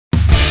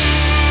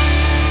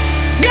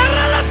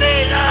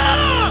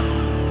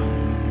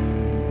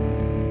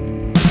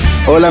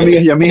Hola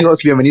amigas y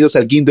amigos, bienvenidos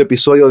al quinto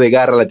episodio de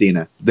Garra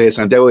Latina. Desde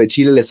Santiago de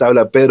Chile les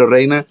habla Pedro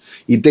Reina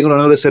y tengo el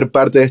honor de ser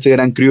parte de este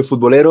gran crew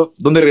futbolero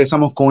donde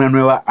regresamos con una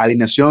nueva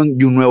alineación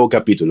y un nuevo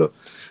capítulo.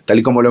 Tal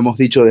y como lo hemos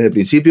dicho desde el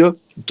principio,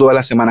 todas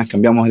las semanas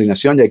cambiamos de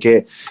alineación ya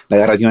que la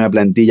Garra tiene una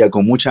plantilla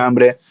con mucha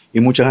hambre y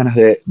muchas ganas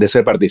de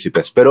ser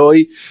partícipes. Pero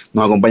hoy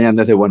nos acompañan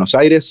desde Buenos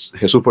Aires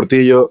Jesús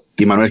Portillo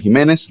y Manuel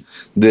Jiménez.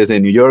 Desde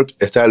New York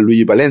está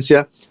Luigi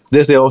Palencia.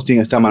 Desde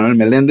Austin está Manuel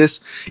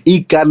Meléndez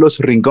y Carlos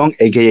Rincón,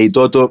 a.k.a.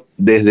 Toto,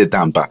 desde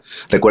Tampa.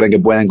 Recuerden que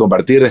pueden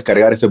compartir,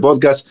 descargar este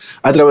podcast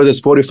a través de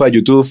Spotify,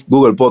 YouTube,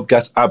 Google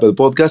Podcast, Apple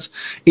Podcast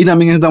y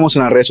también estamos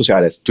en las redes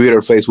sociales,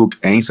 Twitter, Facebook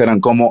e Instagram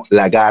como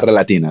La Garra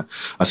Latina.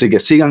 Así que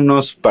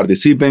síganos,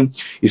 participen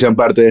y sean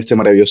parte de este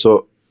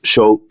maravilloso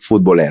show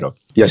futbolero.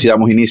 Y así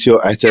damos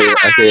inicio a este...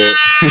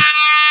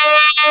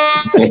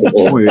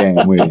 Muy bien.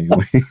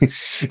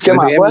 ¿Qué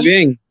más? Muy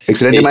bien.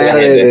 Excelente manera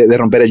de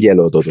romper el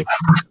hielo, Toto.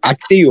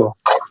 Activo.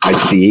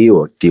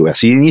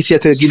 Así inicia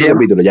este quinto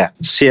capítulo ya.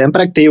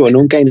 Siempre activo,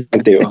 nunca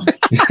inactivo.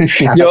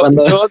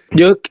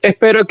 yo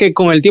espero que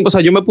con el tiempo, o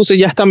sea, yo me puse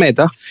ya esta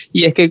meta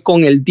y es que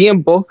con el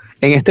tiempo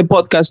en este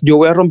podcast yo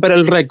voy a romper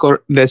el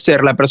récord de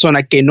ser la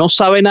persona que no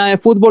sabe nada de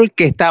fútbol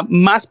que está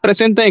más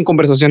presente en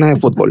conversaciones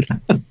de fútbol.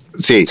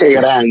 Sí, qué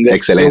grande.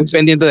 Excelente.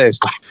 Pendiente de eso.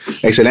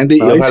 Excelente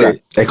y ojalá.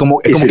 Sí. Es como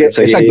que,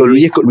 exacto,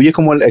 Luis es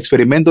como el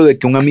experimento de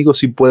que un amigo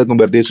sí puede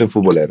convertirse en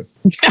futbolero.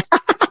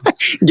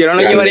 Yo no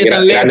lo llevaría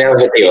tan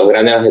lejos.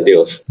 Grandes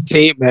objetivos.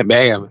 Sí,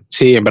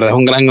 sí, en verdad es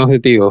un gran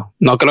objetivo.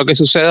 No creo que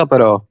suceda,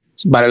 pero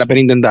vale la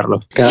pena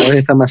intentarlo. Cada vez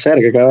estás más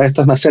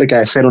cerca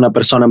de ser una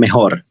persona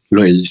mejor,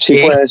 Luis. Sí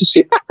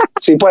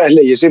puedes,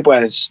 Luis, sí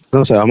puedes.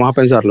 No sé, vamos a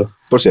pensarlo.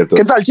 Por cierto.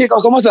 ¿Qué tal,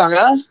 chicos? ¿Cómo están?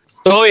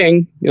 Todo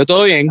bien, yo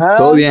todo bien.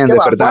 Todo bien,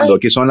 despertando.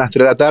 Aquí son las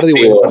 3 de la tarde y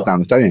voy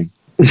despertando, está bien.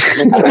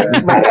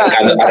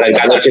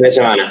 Arrancando el fin de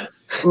semana.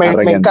 Me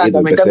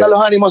encantan los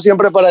ánimos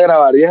siempre para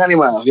grabar, bien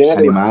animado.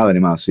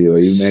 Animado, sí.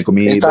 Hoy me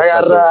comí. Esta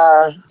garra.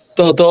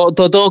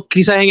 Todo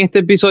quizás en este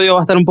episodio va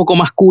a estar un poco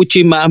más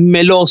cuchi, más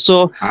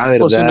meloso,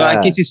 por su nueva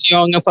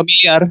adquisición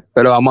familiar,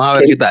 pero vamos a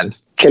ver qué tal.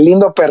 Qué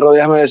lindo perro,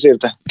 déjame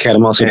decirte. Qué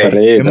hermoso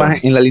perrito. Es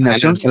más, en la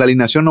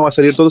alineación no va a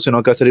salir todo,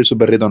 sino que va a salir su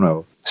perrito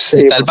nuevo. Sí,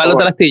 está el palo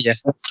de la astilla.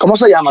 ¿Cómo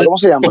se llama?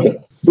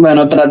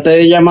 Bueno, traté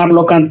de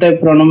llamarlo Kanté,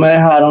 pero no me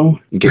dejaron.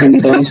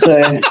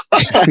 Entonces,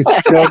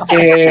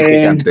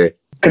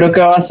 creo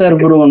que va a ser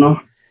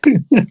Bruno.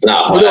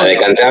 No, de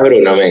Kanté a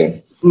Bruno,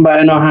 men.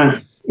 Bueno,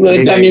 ajá.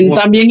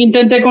 También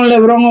intenté con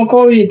LeBron o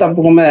Kobe y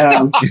tampoco me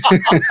dejaron.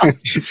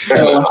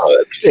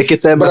 Es que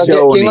está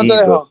demasiado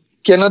bonito.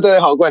 ¿Quién no te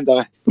dejó?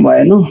 Cuéntame.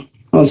 Bueno,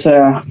 o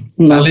sea,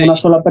 una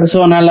sola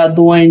persona, la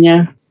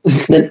dueña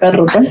del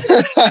perro, pues.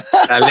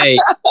 La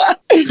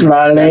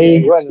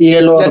ley bueno, y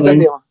el orden.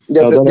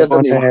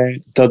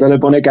 Toto le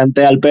pone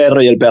Kanté al perro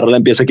y el perro le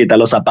empieza a quitar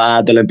los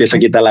zapatos, le empieza a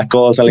quitar las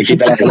cosas, le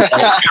quita las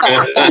cosas.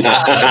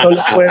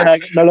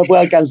 No lo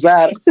puede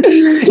alcanzar.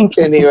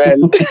 Qué nivel.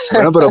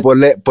 Bueno,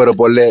 pero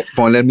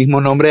ponle el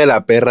mismo nombre de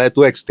la perra de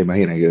tu ex, ¿te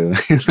imaginas?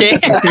 ¿Qué?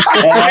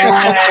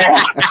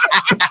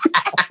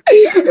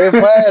 Es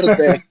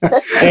fuerte.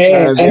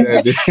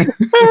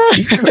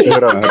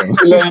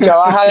 Lo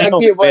trabaja de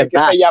aquí, pues, que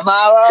se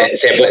llamaba.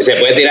 ¿Se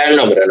puede tirar el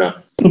nombre o no?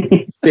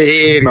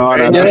 Sí, no.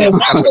 Me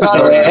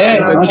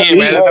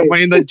está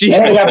poniendo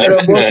chisme. Pero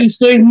vos sí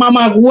sois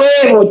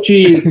mamagüevo,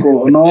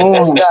 chico. No.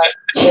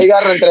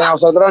 Garra, entre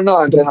nosotros no.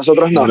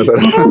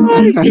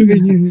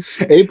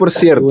 Ey, por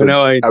cierto,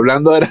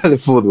 hablando ahora de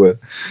fútbol,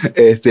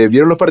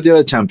 ¿vieron los partidos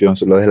de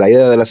Champions, los de la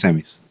ida de las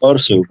semis? Por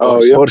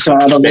supuesto.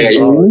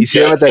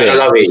 Hicieron la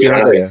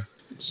tarea.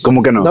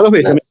 ¿Cómo que no? ¿No los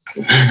viste?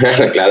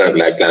 Claro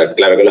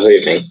que los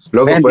vi.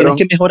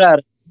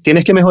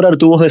 Tienes que mejorar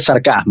tu voz de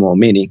sarcasmo,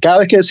 Mini. Cada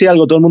vez que decís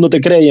algo, todo el mundo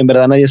te cree y en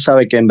verdad nadie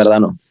sabe que en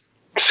verdad no.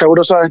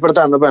 Seguro se va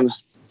despertando, apenas.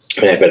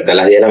 Me desperté a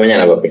las 10 de la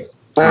mañana, papi.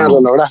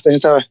 Lo lograste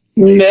esta vez.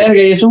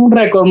 Verga, y eso es un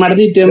récord,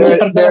 maldito. Yo me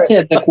desperté a las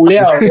 7,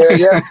 culiao.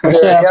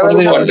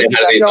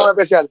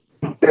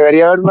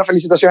 Debería haber una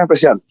felicitación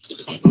especial.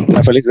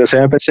 La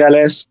felicitación especial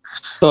es...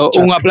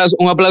 Un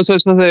aplauso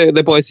esos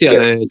de poesía,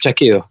 de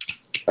chasquido.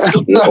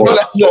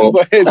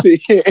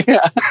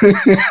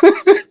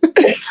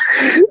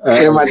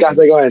 ¿Qué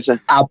mataste con ese?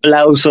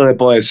 Aplauso de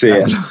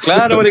poesía.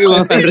 Claro, porque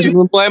cuando estás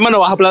recibiendo un poema no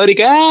vas a aplaudir y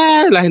que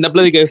la gente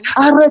aplaude y que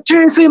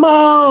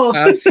 ¡arrechísimo!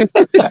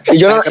 Y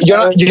yo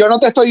no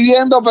te estoy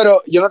viendo,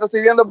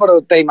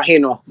 pero te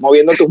imagino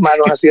moviendo tus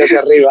manos así hacia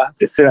arriba,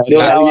 de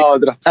un lado a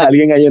otro.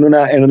 Alguien ahí en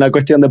una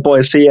cuestión de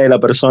poesía y la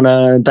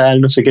persona tal,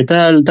 no sé qué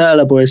tal,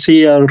 la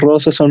poesía,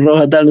 rosas son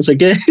rojas, tal, no sé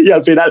qué, y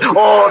al final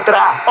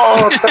 ¡otra!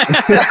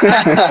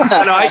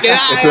 No, hay que dar,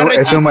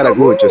 eso es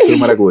maracucho.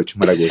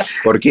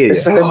 Orquídea.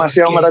 Eso es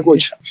demasiado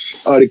maracucho.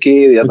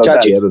 Orquídea, total.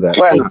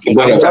 Bueno,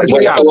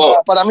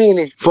 para mí.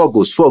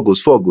 Focus.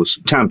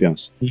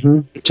 Champions.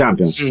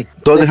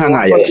 Tottenham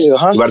Ajax.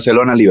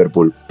 Barcelona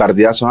Liverpool.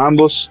 Partidazos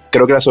ambos.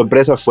 Creo que la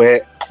sorpresa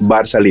fue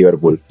Barça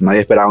Liverpool. Nadie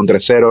esperaba un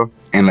 3-0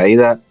 en la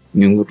ida,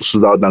 ni un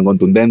resultado tan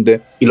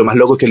contundente. Y lo más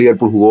loco es que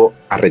Liverpool jugó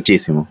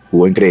arrechísimo.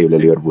 Jugó increíble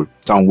Liverpool.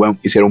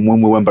 Hicieron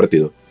un muy buen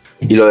partido.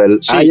 Y lo del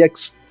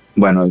Ajax,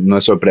 bueno, no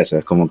es sorpresa,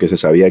 es como que se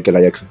sabía que el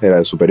Ajax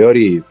era superior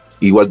y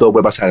igual todo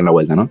puede pasar en la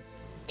vuelta, ¿no?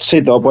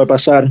 Sí, todo puede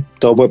pasar,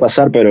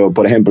 pero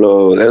por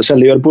ejemplo, o sea,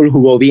 el Liverpool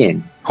jugó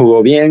bien,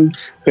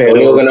 pero... El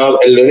único que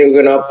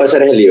no va a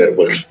pasar es el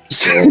Liverpool.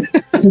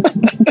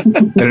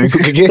 El único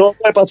que todo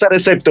puede pasar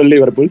excepto el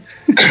Liverpool.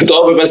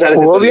 Todo puede pasar.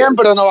 Jugó bien,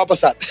 pero no va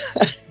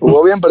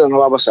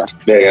a pasar.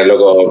 Verga,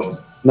 loco.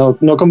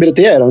 No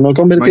convirtieron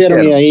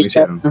y ahí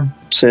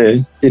sí,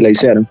 y la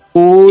hicieron.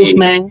 No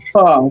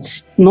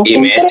Y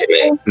Messi,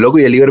 loco,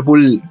 y el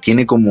Liverpool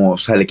tiene como, o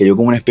sea, le cayó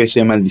como una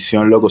especie de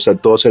maldición, loco, o sea,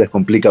 todo se les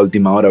complica a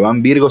última hora,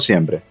 van Virgo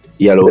siempre.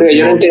 Y a lo Pero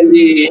yo último,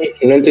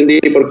 no entendí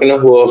por qué no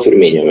jugó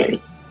Firmino, man.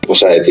 O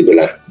sea, de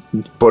titular.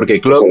 porque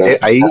Klopp,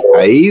 ahí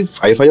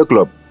falló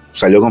Klopp,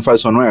 salió con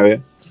falso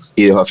 9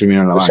 y dejó a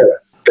Firmino en la banca.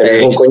 Pero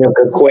es un coño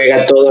que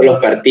juega todos los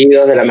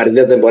partidos de la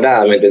maldita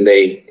temporada, ¿me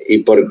entendéis? ¿Y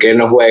por qué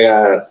no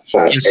juega? O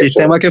sea, el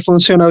sistema que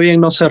funciona bien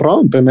no se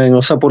rompe, man.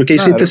 O sea, ¿por qué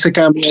hiciste ese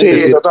cambio? Sí,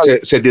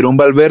 se tiró un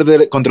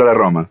Valverde contra la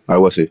Roma,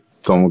 algo así.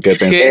 Como que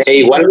pensé.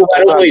 Igual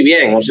jugaron muy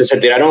bien, o sea, se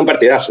tiraron un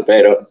partidazo,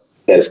 pero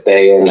Ter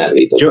Stegen,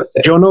 maldito.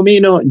 Yo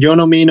nomino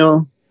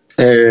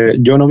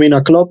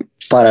a Klopp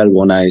para el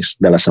Bonais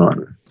de la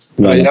semana.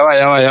 Pero ya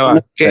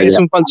va. ¿Qué es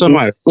un falso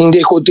 9?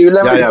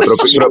 Indiscutiblemente. Ya, pero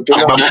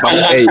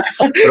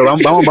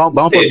vamos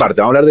por partes. Vamos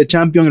a hablar de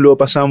Champions y luego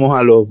pasamos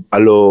a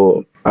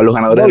los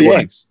ganadores del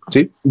Bonais.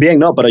 ¿Sí? Bien,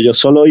 no, pero yo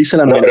solo hice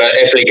la 9. Pero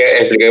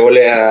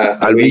expliquémosle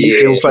a Luigi que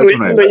es un falso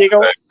 9.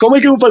 ¿Cómo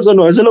es que es un falso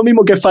 9? Eso es lo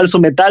mismo que falso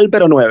metal,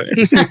 pero 9.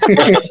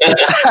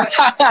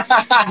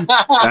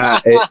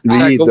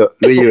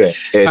 Luigi ve.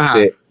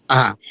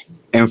 Ajá.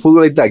 En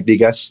fútbol hay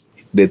tácticas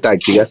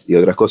y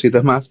otras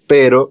cositas más,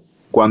 pero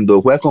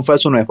cuando juegas con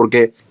falso 9,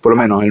 porque por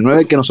lo menos el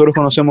 9 que nosotros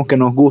conocemos que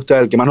nos gusta,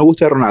 el que más nos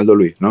gusta es Ronaldo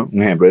Luis, ¿no?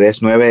 Un ejemplo, él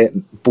es 9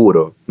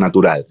 puro,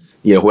 natural.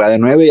 Y él juega de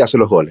 9 y hace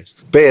los goles.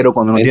 Pero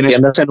cuando no tienes...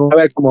 Entiéndase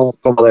 9 como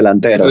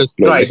delantero.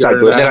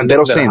 Exacto,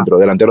 delantero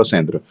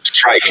centro.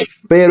 Striker.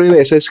 Pero hay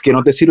veces que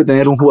no te sirve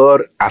tener un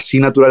jugador así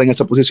natural en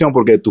esa posición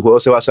porque tu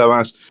juego se basa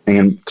más en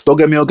el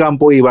toque de medio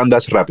campo y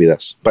bandas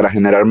rápidas para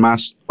generar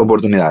más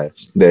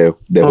oportunidades de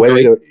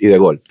juego y de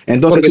gol.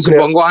 Entonces, porque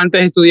supongo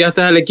antes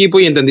estudiaste al equipo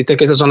y entendiste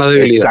que esas son las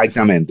debilidades.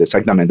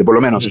 Exactamente. Por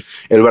lo menos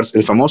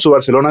el famoso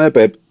Barcelona de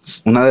Pep,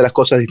 una de las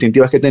cosas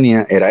distintivas que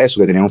tenía era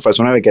eso, que tenía un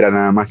falso 9 que era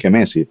nada más que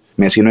Messi.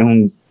 Messi no es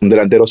un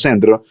delantero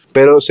centro,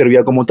 pero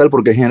servía como tal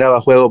porque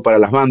generaba juego para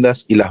las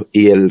bandas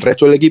y el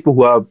resto del equipo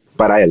jugaba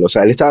para él. O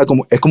sea, él estaba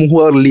es como un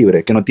jugador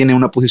libre que no tiene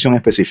una posición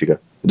específica.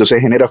 Entonces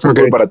genera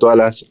fútbol para todas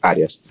las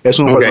áreas. Es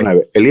un falso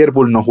 9. El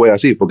Liverpool no juega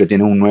así porque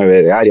tiene un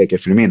 9 de área que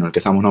es Firmino, el que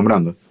estamos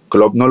nombrando.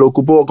 Klopp no lo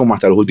ocupó como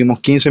hasta los últimos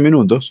 15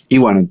 minutos y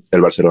bueno,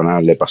 el Barcelona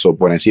le pasó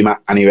por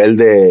encima a nivel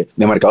de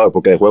marcador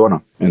porque de juego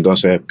no.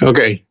 Entonces...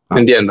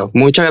 Entiendo.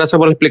 Muchas gracias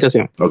por la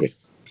explicación.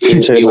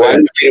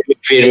 Igual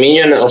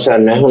Firmino, no es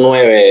un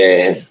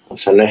 9, o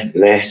sea, no es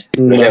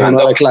un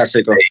 9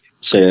 clásico.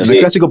 Sí, no es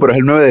clásico, pero es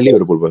el 9 de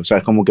Liverpool, pues. O sea,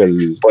 es como que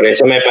Por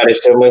eso me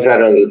parece muy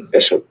raro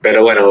eso.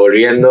 Pero bueno,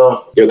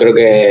 volviendo, yo creo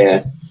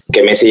que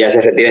Messi ya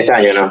se retira este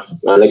año, ¿no?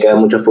 No le queda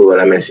mucho fútbol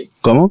a Messi.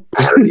 ¿Cómo?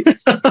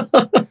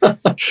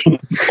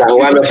 Está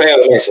jugando feo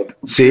Messi.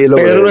 Sí,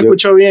 Pedro no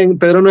escuchó bien,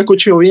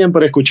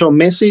 pero escuchó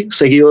Messi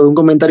seguido de un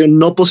comentario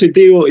no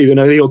positivo y de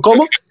una vez dijo,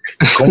 ¿cómo?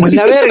 ¿Cómo es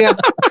la verga?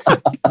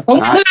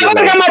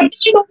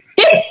 Martino?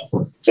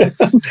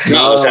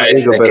 No, o sea,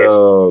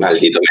 pero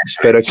maldito Messi.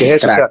 Pero es que es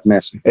eso, Crack, o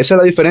sea, esa es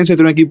la diferencia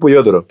entre un equipo y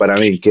otro, para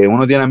mí, que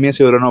uno tiene a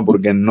Messi y otro no,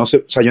 porque no sé,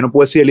 o sea, yo no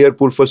puedo decir el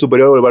Liverpool fue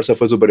superior o el Barça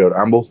fue superior.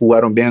 Ambos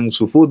jugaron bien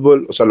su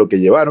fútbol, o sea, lo que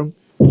llevaron,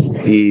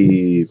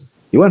 y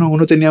bueno,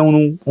 uno tenía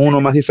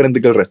uno más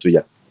diferente que el resto y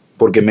ya,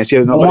 porque Messi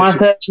no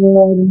Vamos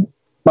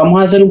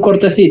a hacer un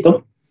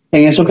cortecito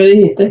en eso que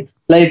dijiste.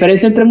 La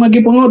diferencia entre un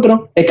equipo y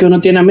otro es que uno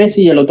tiene a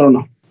Messi y el otro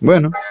no.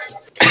 Bueno.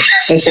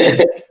 Eso.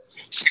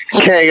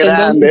 ¡Qué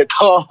grande,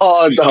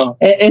 Toto!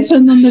 Eso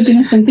es donde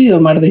tiene sentido,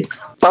 Mardi.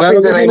 Papi,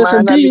 Claro tiene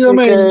sentido,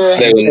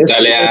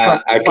 Pregúntale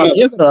a Para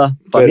mí es verdad.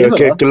 Pero es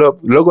que Klopp,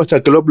 loco, hasta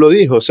Klopp lo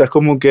dijo, o sea, es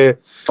como que...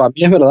 Para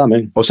mí es verdad,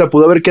 men. O sea,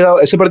 pudo haber quedado,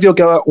 ese partido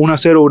quedaba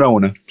 1-0,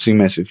 1-1, sin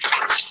Messi.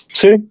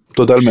 Sí.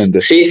 Totalmente.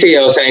 Sí,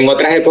 o sea, en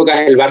otras épocas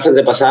el Barça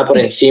te pasaba por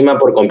encima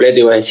por completo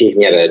y vos decís,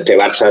 mierda, este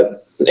Barça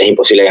es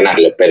imposible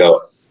ganarle,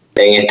 pero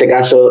en este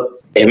caso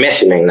es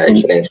Messi, la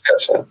diferencia, o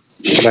sea.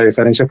 La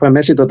diferencia fue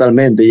Messi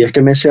totalmente, y es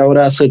que Messi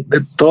ahora hace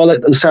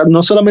o sea,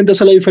 no solamente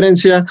hace la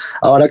diferencia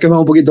ahora que va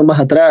un poquito más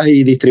atrás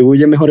y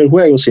distribuye mejor el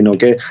juego, sino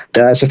que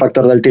te da ese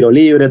factor del tiro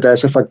libre, te da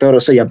ese factor, o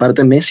sea, y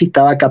aparte Messi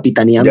estaba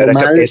capitaneando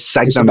mal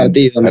ese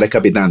partido. Ahora es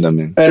capitán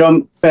también.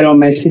 Pero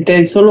Messi te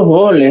hizo los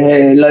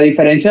goles, la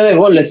diferencia de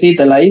goles sí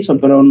te la hizo,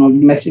 pero no,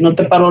 Messi no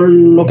te paró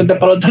lo que te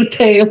paró Ter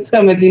Stegen, o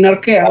sea, Messi no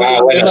arquea.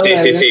 Bueno,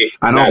 sí.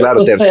 No,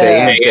 claro, Ter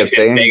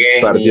Stegen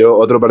partió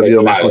otro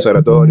partido más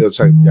consagratorio, o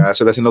sea, ya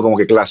se está haciendo como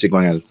que clásico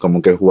en él,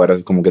 como que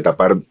jugar, como que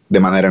tapar de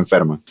manera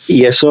enferma.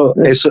 Y eso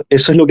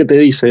es lo que te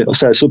dice, o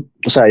sea,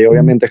 y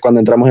obviamente es cuando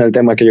entramos en el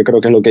tema que yo creo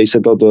que es lo que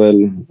dice Toto,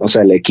 o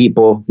sea, el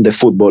equipo de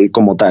fútbol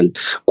como tal.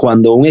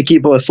 Cuando un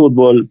equipo de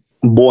fútbol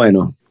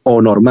bueno o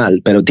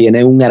normal, pero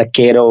tiene un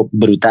arquero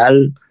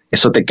brutal,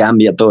 eso te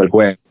cambia todo el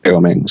juego,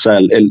 man. O sea,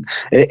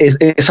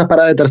 esas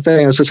paradas de Ter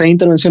Stegen, esas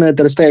intervenciones de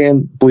Ter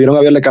Stegen pudieron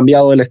haberle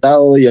cambiado el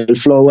estado y el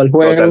flow al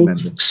juego.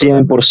 Totalmente.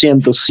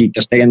 100% si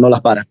Ter Stegen no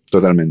las para.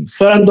 Totalmente.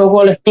 Fueron dos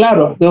goles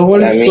claros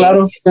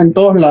en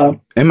todos lados.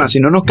 Es más, si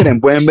no nos creen,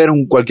 pueden ver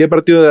cualquier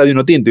partido de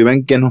Vinotinto y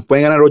ven que nos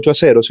pueden ganar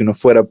 8-0 si no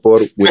fuera por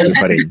Wilmer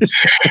Fariñas.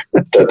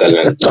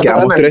 Totalmente.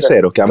 Quedamos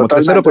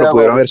 3-0, pero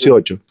pudieron haber sido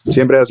 8.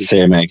 Siempre es así.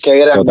 Sí, man. Qué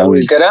gran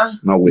Wilkera.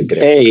 No,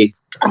 Wilker. Ey,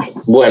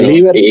 Bueno,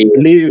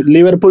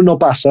 Liverpool no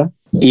pasa.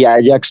 Y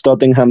Ajax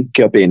Tottenham,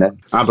 ¿qué opinan?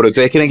 Pero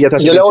ustedes creen que ya está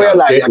Yo le voy al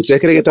Ajax.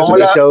 ¿Ustedes creen que está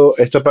sentenciado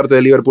esta parte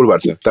de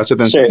Liverpool-Barça? ¿Está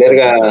sentenciado?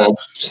 verga,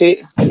 Sí.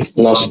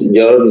 no,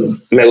 yo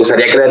me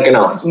gustaría creer que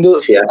no.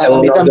 Si hace A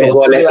mí unos también. 2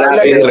 goles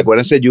rápidos.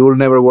 Recuérdense, you'll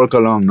never walk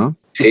alone, ¿no?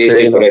 Sí,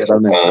 por eso.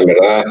 En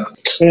verdad,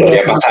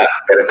 podría pasar,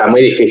 pero está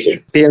muy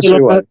difícil. Pienso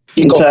igual.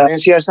 Y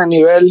competencia a ese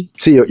nivel.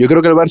 Sí, yo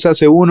creo que el Barça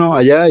hace 1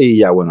 allá y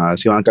ya, bueno,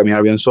 así van a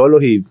caminar bien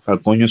solos y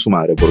al coño de su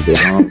madre, porque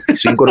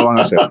 5 no van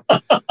a hacer.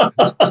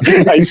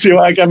 Ahí sí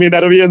va a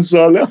caminar bien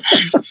solo.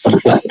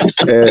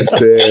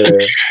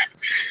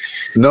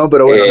 No,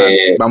 pero bueno,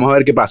 vamos a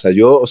ver qué pasa.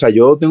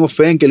 Yo tengo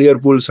fe en que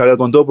Liverpool salga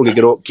con todo porque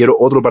quiero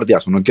otro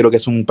partidazo. No quiero que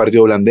sea un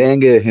partido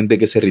blandengue de gente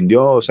que se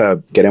rindió. O sea,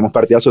 queremos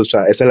partidazos. O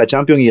sea, esa es la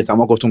Champions y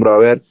estamos acostumbrados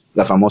a ver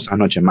las famosas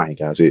noches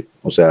mágicas. Así.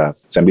 O sea,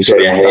 se han visto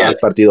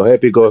partidos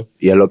épicos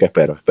y es lo que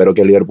espero. Espero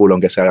que Liverpool,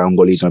 aunque se haga un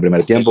golito en el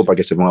primer tiempo, para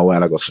que se ponga buena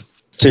la cosa.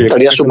 Sí,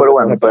 Estaría súper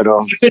bueno, pero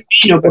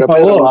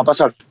Pedro no va a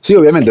pasar. Sí,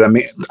 obviamente.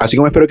 También, así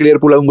como espero que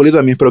Liverpool haga un golito,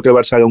 también espero que el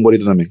Barça haga un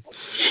golito también.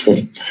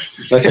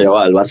 No es que el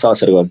Barça va a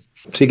hacer gol.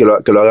 Sí, que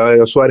lo haga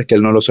Leo Suárez, que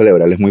él no lo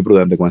celebra, él es muy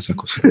prudente con esas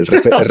cosas. Él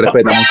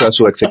respeta mucho a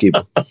su ex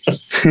equipo.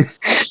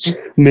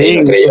 No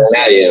creía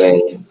nadie, man.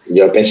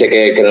 Yo pensé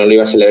que no lo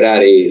iba a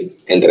celebrar y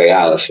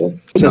entregado. ¿Sí?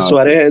 O sea,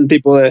 Suárez es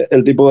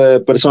el tipo de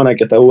persona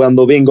que está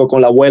jugando bingo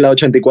con la abuela de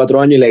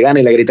 84 años y le gana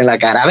y le grita en la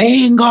cara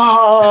 ¡Bingo!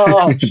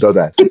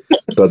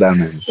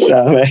 Totalmente.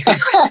 ¿Sabes?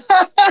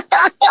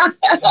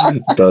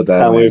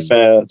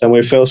 Está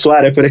muy feo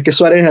Suárez, pero es que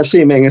Suárez es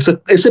así, man.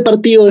 Ese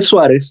partido de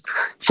Suárez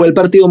fue el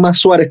partido más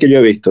Suárez que yo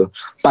he visto.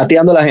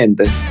 Pateando a la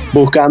gente,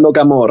 buscando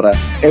camorra,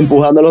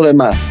 empujando a los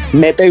demás.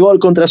 Mete gol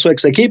contra su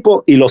ex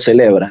equipo y lo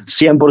celebra.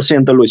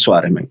 100% Luis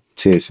Suárez, man.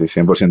 Sí,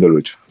 100%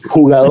 Lucho.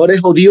 Jugadores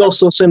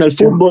odiosos en el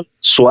fútbol,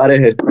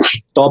 Suárez es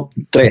top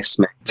 3,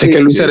 man. Es que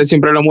Luis Suárez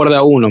siempre lo muerde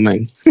a uno, man.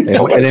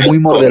 Él es muy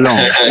mordelón.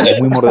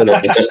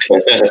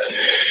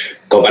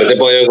 ¿Comparte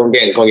podio con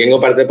quién? ¿Con quién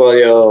comparte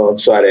podio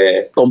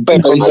Suárez? Con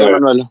Pepe, dice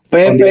Manuel.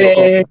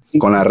 Pepe.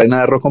 Con la reina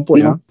de arroz con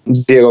pollo.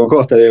 Diego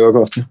Costa.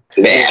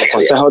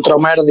 Costa es otro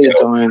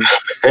merdito, man.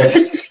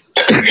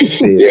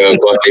 Sí. Diego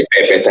Costa y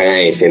Pepe están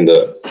ahí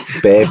siendo...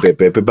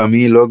 Pepe para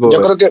mí, loco.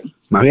 Yo creo que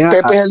más bien,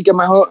 Pepe es el que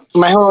más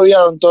he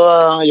odiado en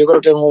toda, yo creo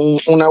que en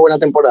una buena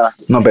temporada.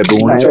 No, Pepe,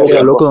 una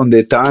época, loco,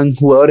 donde estaban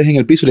jugadores en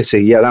el piso y le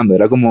seguía dando.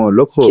 Era como,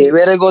 loco. Qué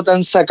vergo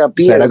tan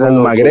sacapiedra. O sea, era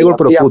como McGregor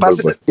pro fútbol.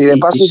 Pues. Y de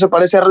paso se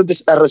parece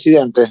a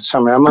Residente. O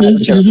sea, me da más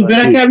Si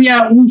supiera que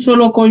había un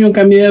solo coño que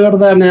a mí de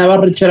verdad me daba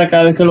rechera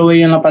cada vez que lo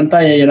veía en la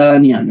pantalla y era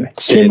Dani Alves.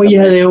 Qué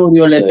molleja de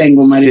odio le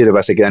tengo, marico. Sí, le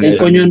pasa que el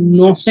coño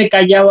no se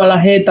callaba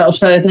la jeta. O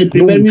sea, desde el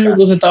primer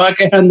minuto se estaba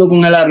quejando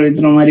con el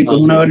árbitro, marico.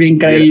 Es una verga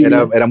increíble.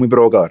 Era muy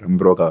provocador.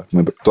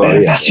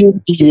 Todavía.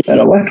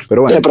 Pero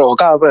bueno. Te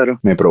provocaba, Pedro.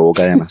 Me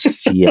provoca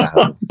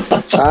demasiado.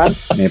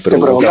 Me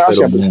provoca,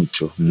 pero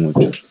mucho.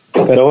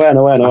 Pero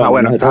bueno.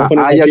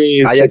 Ajax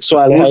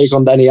sexuales ahí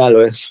con Dani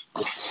Alves.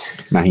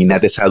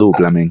 Imagínate esa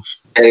dupla, men.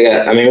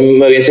 A mí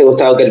me hubiese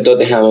gustado que el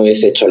Tottenham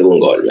hubiese hecho algún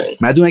gol,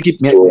 man.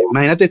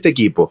 Imagínate este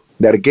equipo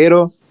de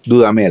arquero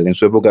Dudamel en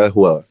su época de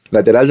jugador,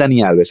 lateral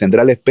Dani Alves,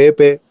 centrales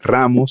Pepe,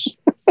 Ramos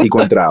y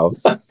Contrao.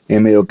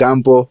 En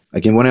mediocampo,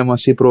 ¿a quién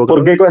ponemos así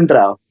provocador? ¿Por qué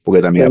Contrao?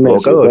 Porque también es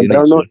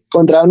provocador.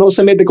 Contrao no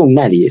se mete con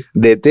nadie.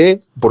 DT,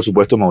 por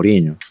supuesto,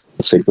 Mourinho.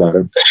 Sí,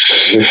 claro.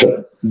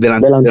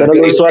 Delantero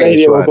Luis Suárez y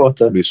Diego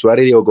Costa. Luis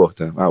Suárez y Diego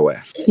Costa.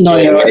 Bueno. No,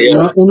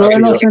 uno de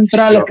los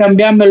centrales,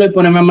 cambiármelo y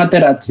ponerme a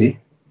Materazzi.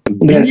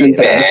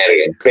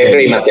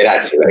 Pepe y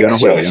Materazzi. Yo no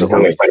juego. Esa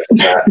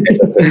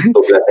es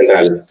dupla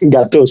central.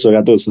 Gattuso.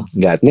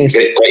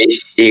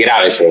 Y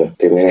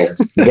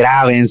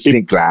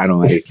Grábense,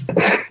 claro.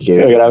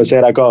 Grábense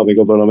era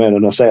cómico, por lo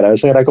menos. No sé,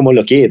 Grábense era como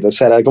loquito. O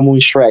sea, era como un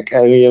Shrek,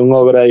 un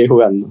ogro ahí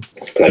jugando.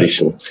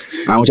 Clarísimo.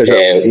 Muchachos.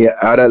 Y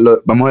ahora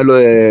vamos a ver lo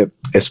de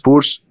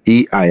Spurs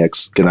y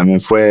Ajax, que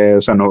también fue,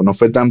 o sea, no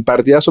fue tan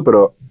partidazo,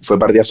 pero fue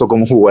partidazo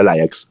como jugó el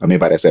Ajax, a mi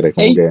parecer. Es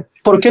como que...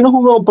 ¿Por qué no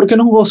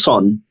jugó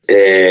Son?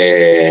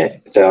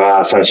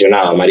 Estaba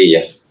sancionado,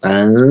 amarilla.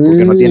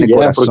 Porque no tiene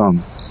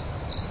corazón.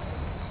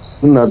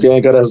 No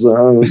tiene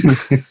corazón.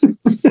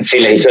 Sí,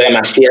 le hizo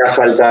demasiada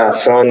falta a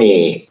Son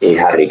y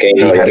Harry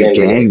Kane. Harry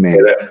Kane,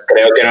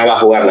 creo que no va a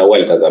jugar la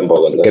vuelta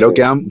tampoco. Entonces.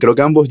 Creo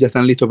que ambos ya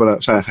están listos para...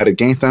 O sea, Harry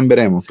Kane está en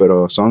veremos,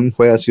 pero Son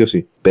juega sí o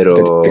sí.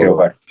 Pero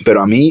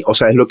a mí, o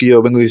sea, es lo que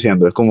yo vengo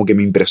diciendo. Es como que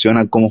me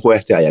impresiona cómo juega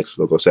este Ajax,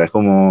 loco. O sea, es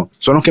como...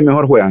 Son los que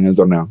mejor juegan en el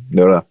torneo,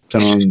 de verdad. O sea,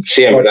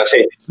 sí, en verdad,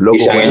 sí. Loco, y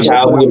se han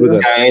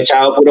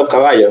echado puros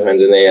caballos, ¿me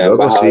entendés?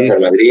 Bajaron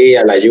al Madrid,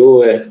 a la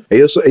Juve.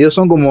 Ellos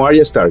son como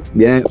Arya Stark.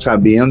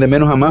 Vienen de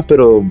menos a más,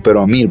 pero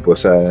a 1000,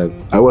 pues, o sea,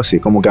 algo así,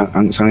 como que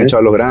se han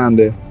echado los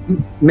grandes.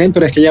 Men,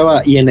 pero es que ya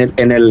va, y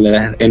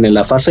en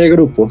la fase de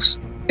grupos,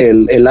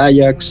 el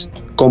Ajax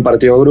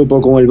compartió grupo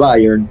con el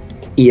Bayern,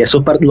 y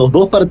los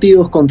dos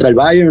partidos contra el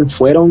Bayern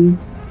fueron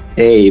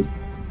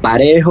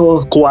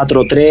parejos,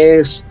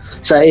 4-3,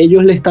 o sea,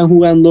 ellos le están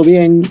jugando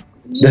bien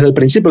desde el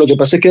principio. Lo que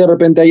pasa es que de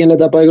repente ahí en la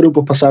etapa de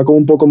grupos pasaba como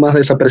un poco más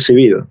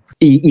desapercibido.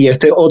 Y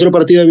este otro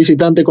partido de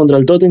visitante contra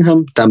el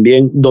Tottenham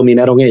también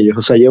dominaron ellos.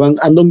 O sea,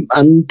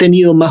 han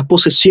tenido más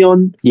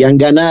posesión y han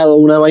ganado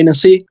una vaina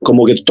así,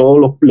 como que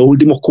todos los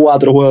últimos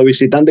 4 juegos de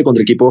visitante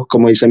contra equipos,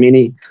 como dice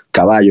Mini,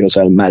 caballos. O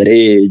sea, el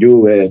Madrid,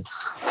 Juve,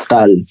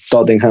 tal,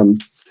 Tottenham.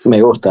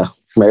 Me gusta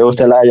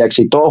el Ajax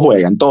y todos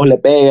juegan, todos le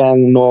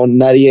pegan, no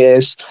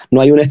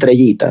hay una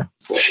estrellita.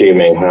 Sí,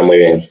 me juega muy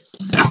bien.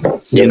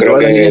 Y en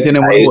todas las líneas tiene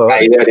buen jugador.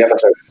 Ahí debería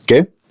pasar.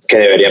 ¿Qué? Que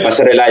debería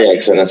pasar el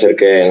Ajax, a no ser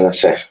que, no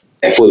sé,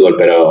 es fútbol,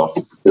 pero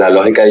la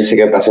lógica dice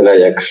que pase el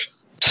Ajax.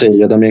 Sí,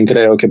 yo también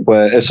creo que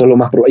puede, eso es lo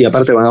más probable. Y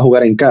aparte van a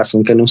jugar en casa,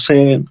 aunque no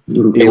sé.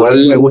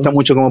 Igual me gusta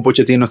mucho como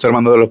Pochettino está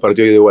armando los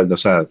partidos y de vuelta. O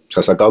sea, se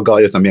ha sacado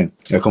caballos también.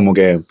 Es como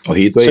que,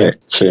 ojito ahí.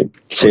 Sí,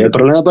 el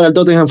problema para el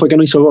Tottenham fue que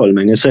no hizo gol,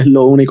 man. Ese es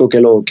lo único que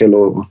lo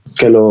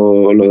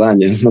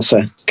daña. No sé,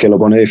 que lo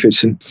pone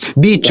difícil.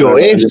 Dicho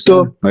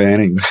esto,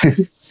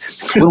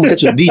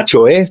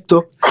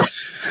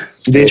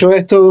 dicho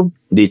esto,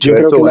 yo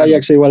creo que el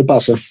Ajax igual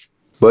pasa.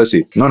 Puedo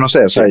decir, no sé,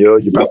 o sea, yo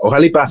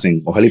ojalá y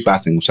pasen,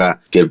 o sea,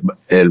 que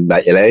el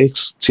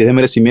Ajax, si es de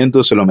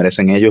merecimiento, se lo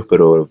merecen ellos,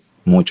 pero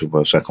mucho,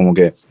 pues, o sea, es como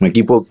que un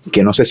equipo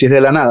que no sé si es de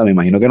la nada, me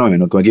imagino que no,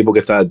 que un equipo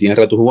que tiene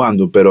rato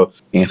jugando, pero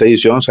en esta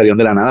edición salieron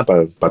de la nada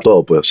para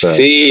todo, pues, o sea.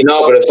 Sí, no,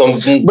 pero son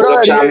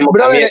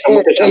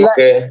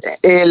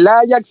el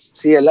Ajax,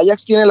 sí, el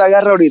Ajax tiene la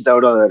garra ahorita,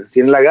 brother,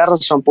 tiene la garra,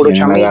 son puros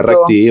chamitos. Tiene la garra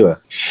activa.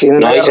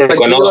 No, y se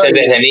conocen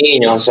desde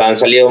niños, o sea, han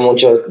salido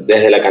muchos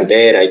desde la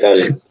cantera y tal.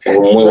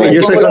 Muy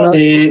bueno.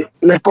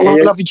 Les pongo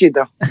la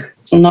fichita.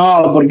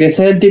 No, porque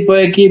ese es el tipo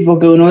de equipo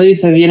que uno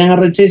dice, vienen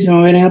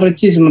arrechísimos,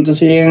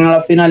 entonces llegan a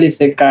la final y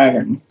se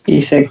cagan.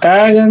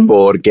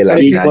 Porque la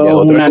final ya es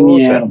otra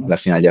cosa. La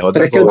final ya es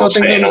otra cosa.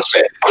 No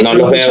sé. No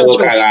los veo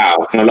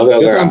cagados.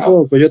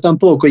 Yo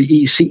tampoco.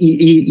 Y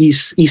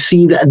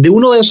si de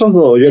uno de esos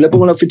dos yo le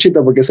pongo la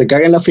fichita porque se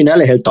caga en la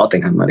final, es el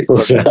Tottenham, marico. O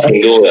sea,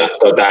 sin duda,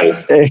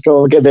 total. Es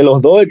como que de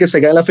los dos el que se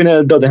caga en la final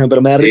es el Tottenham,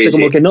 pero me da risa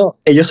como que no,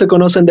 ellos se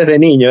conocen desde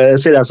niños, es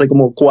decir, hace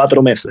como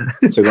 4 meses.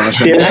 Se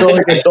conocen. Tienen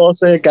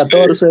todos 12,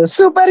 14.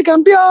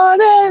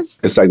 ¡Supercampeones!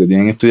 Exacto,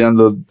 tienen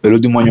estudiando el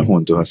último año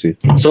juntos, así.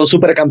 Son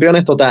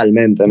supercampeones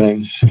totalmente,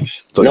 man.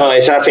 No,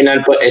 esa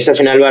final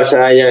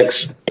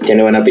Barça-Ajax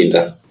tiene buena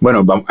pinta.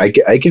 Bueno, hay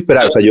que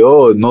esperar. O sea,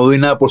 yo no doy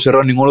nada por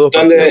cerrar ninguno de los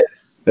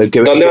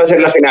partidos. ¿Dónde va a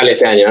ser la final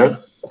este año?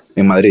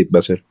 En Madrid va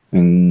a ser,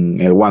 en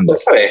el Wanda.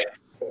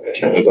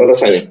 Todos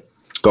los años.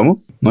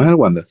 ¿Cómo? ¿No es en el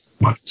Wanda?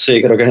 Sí,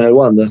 creo que es en el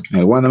Wanda. En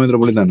el Wanda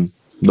Metropolitano,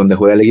 donde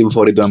juega el equipo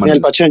favorito de Madrid. En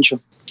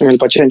el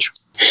Pachencho.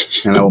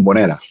 En la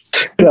Bombonera.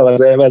 No, va a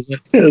ser.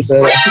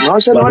 No,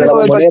 se lo van a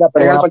poner.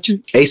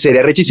 Ey,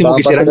 sería rechísimo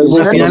que hicieran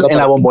una final en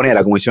la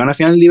Bombonera, como hicieron la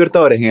final de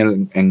Libertadores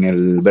en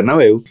el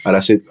Bernabéu.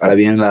 Ahora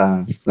viene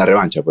la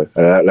revancha, pues.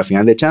 La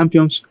final de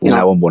Champions en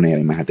la Bombonera,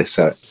 imagínate,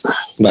 ¿sabes?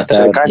 Va a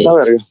estar. Se cae esta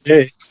verga.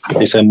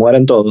 Y se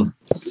mueren todos.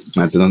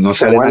 No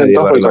sale nadie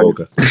a abrir la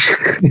boca.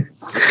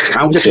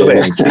 Muchachos,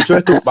 dicho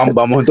esto,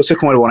 vamos entonces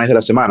con el Bonais de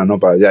la semana, ¿no?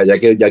 Ya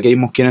que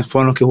vimos quiénes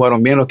fueron los que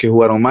jugaron bien, los que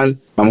jugaron mal,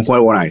 vamos con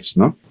el Bonais,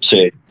 ¿no?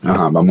 Sí.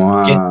 Ajá,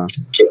 vamos a...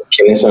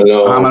 ¿Quiénes son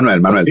los...?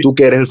 Manuel, tú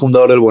que eres el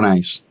fundador del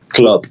Bonais.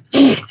 Klopp.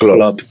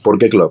 ¿Por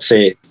qué Klopp?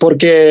 Sí,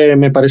 porque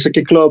me parece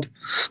que Klopp,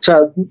 o sea,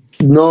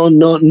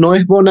 no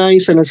es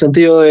Bonais en el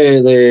sentido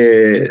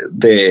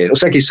de o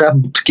sea, quizás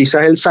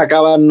él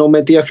sacaba, no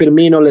metía a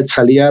Firmino, le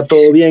salía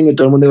todo bien y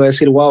todo el mundo iba a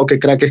decir, wow, qué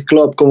crack es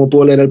Klopp, cómo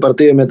pudo leer el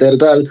partido y meter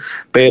tal,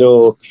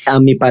 pero a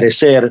mi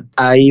parecer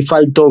ahí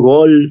faltó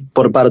gol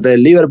por parte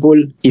del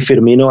Liverpool y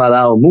Firmino ha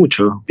dado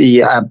mucho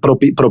y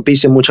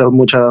propicia muchas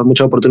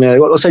oportunidades de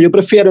gol. O sea, yo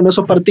prefiero en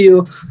esos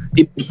partidos,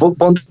 y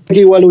ponte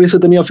que igual hubiese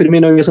tenido a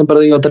Firmino y hubiesen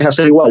perdido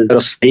 3-0 igual,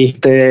 pero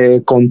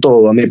seguiste con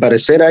todo. A mi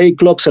parecer ahí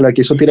Klopp se la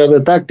quiso tirar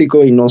de táctico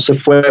y no se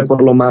fue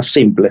por lo más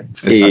simple.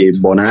 Exacto. Y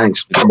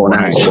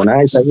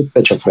Bonais ahí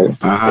pecho feo.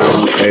 Ajá,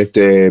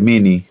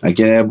 Mini, ¿para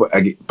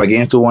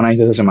quién estuvo Bonais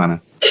de esta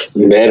semana?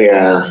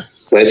 Verga,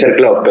 puede ser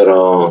Klopp,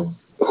 pero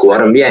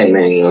jugaron bien,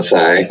 man. O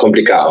sea, es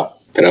complicado,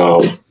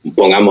 pero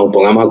pongamos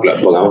a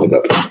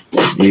Klopp.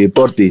 Y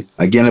Porti,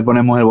 ¿a quién le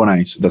ponemos el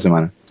Bonais esta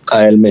semana?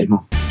 A él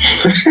mismo.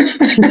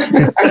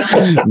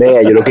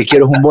 Vea, yo lo que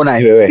quiero es un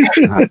Bonais, bebé.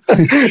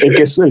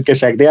 El que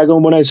se activa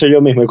como Bonais soy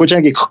yo mismo. Escuchen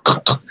aquí.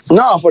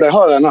 No, fuera de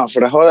joda,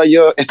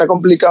 está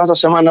complicado esta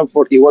semana,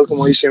 igual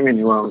como dice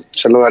Mini, bueno,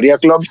 se lo daría a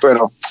Klopp,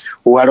 pero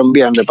jugaron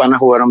bien, de pana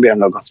jugaron bien,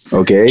 loco.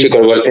 Ok. Chicos,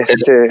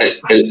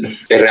 el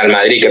Real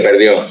Madrid que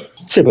perdió.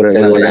 Sí, pero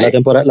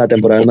la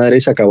temporada del Madrid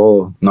se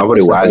acabó. No,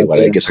 pero igual,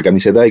 hay que esa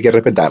camiseta hay que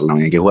respetarla,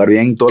 hay que jugar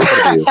bien todos los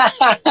partidos.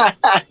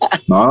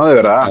 No, de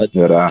verdad.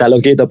 Está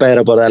loquito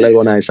Pedro por darle el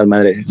Bonais al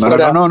Madrid.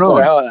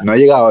 No he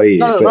llegado ahí.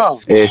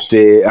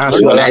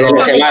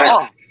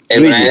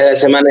 El Bonais de la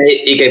semana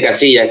y que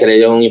Casillas que le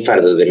dio un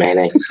infarto, ¿te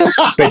imaginas?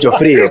 Pecho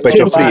frío.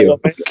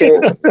 Qué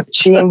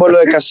chímbolo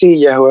de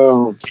Casillas,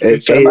 weón.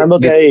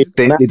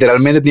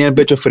 Literalmente tiene el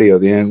pecho frío.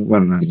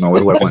 Bueno, no voy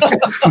a jugar con eso.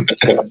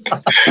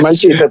 Mal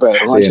chiste,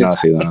 Pedro. Mal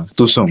chiste. No.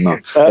 Tu Zoom, no.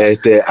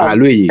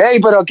 Luigi. Ey,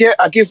 pero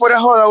aquí fuera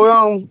joda,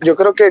 weón. Yo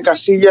creo que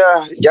Casillas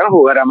ya no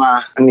jugará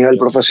más a nivel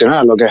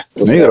profesional, ¿o qué?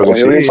 Yo creo que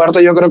sí. Un infarto,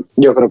 yo creo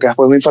que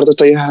después de un infarto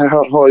estás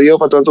jodido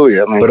para toda tu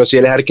vida, man. Pero si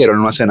él es arquero,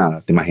 no hace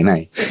nada, ¿te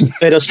imagináis?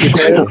 Pero si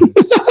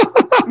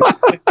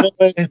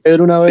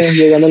Pedro una vez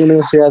llegando a la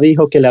universidad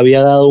dijo que le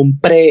había dado un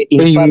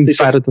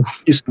pre-infarto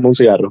y se fumó un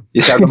cigarro. Y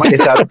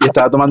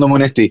estaba tomando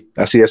Monesti,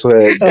 así eso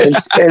de...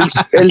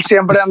 Él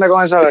siempre anda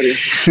con esa verga.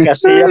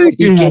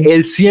 Y que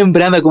él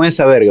siempre anda con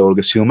esa verga,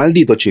 porque soy un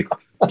maldito chico.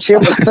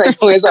 Siempre anda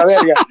con esa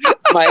verga.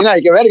 Imagina,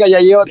 que verga, ya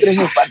lleva 3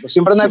 infartos.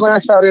 Siempre anda con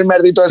esa verga el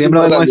merdito. Siempre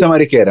anda con esa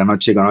marisquera, no,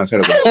 chico, no,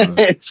 cero.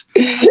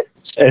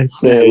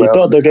 ¿Y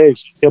Toto qué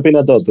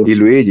opina Toto? Y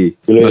Luigi.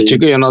 No,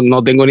 chico, yo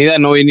no tengo ni idea,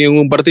 no vi ni en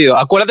un partido.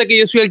 Acuérdate que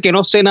yo soy el que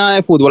no sé nada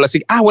de fútbol, así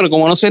que, bueno,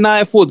 como no sé nada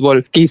de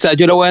fútbol, quizás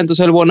yo le voy a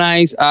entonces el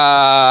Bonais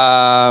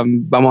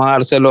vamos a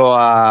dárselo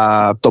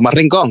a Tomás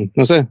Rincón,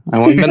 no sé,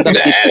 vamos a inventar.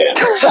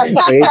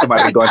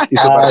 Tomás Rincón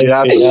hizo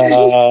partidazo.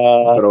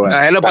 Pero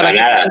bueno. Para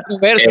la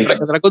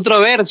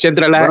controversia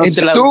entre la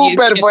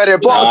súper fuere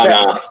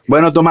posta.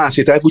 Bueno, Tomás,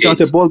 si estás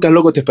escuchando este podcast,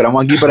 loco, te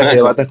esperamos aquí para que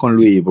debatas con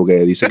Luigi, porque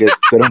dice que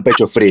tú eres un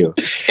pecho frío.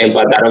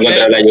 Empataron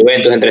contra la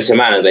Juventus en 3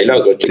 semanas, ¿estáis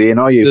loco? Sí,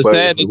 no, y no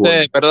sé,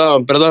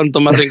 perdón,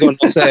 Tomás Rincón,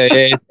 no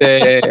sé,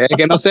 es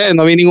que no sé,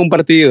 no vi ningún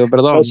partido,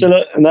 perdón. No sé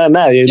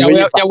nadie. Ya voy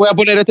a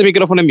poner este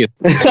micrófono en mute.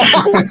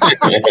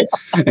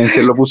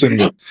 Se lo puse en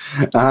mute.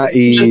 Ajá,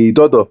 y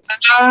Toto.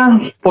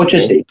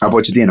 Pochettino. A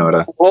Pochettino,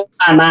 ¿verdad?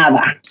 A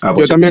nada.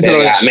 Yo también se lo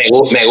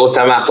me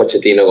gusta más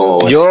Pochettino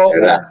como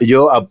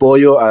yo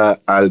apoyo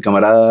al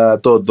camarada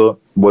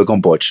Toto, voy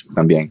con Poch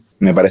también.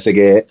 Me parece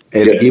que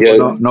el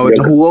equipo no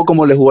jugó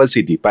como le jugó al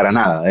City, para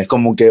nada. Es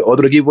como que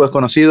otro equipo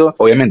desconocido.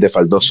 Obviamente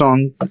faltó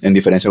Son, en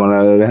diferencia con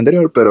la vez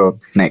anterior, pero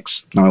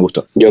next, no me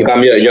gustó. Yo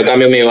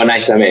cambio mi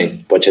Bonais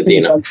también,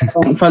 Pochettino.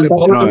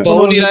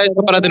 ¿Puedo unir a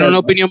eso para tener una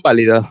opinión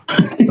válida?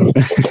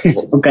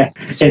 Ok,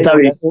 está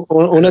bien.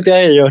 Únete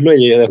a ellos,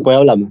 Luigi, después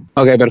hablamos.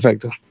 Ok,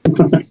 perfecto.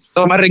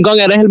 Tomás Rincón,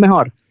 eres el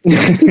mejor.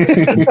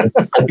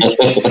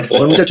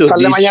 Bueno, muchachos,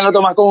 sal de mañana,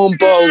 Tomás con un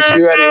post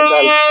y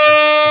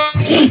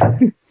tal.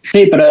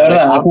 Sí, pero de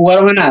verdad,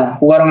 jugaron a nada.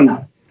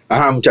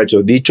 Ajá,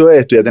 muchachos, dicho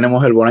esto, ya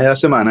tenemos el bonus de la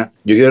semana.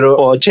 Yo quiero...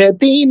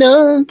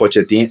 Pochettino.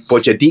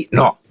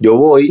 No, yo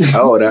voy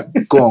ahora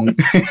con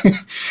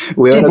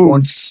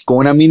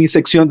una mini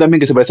sección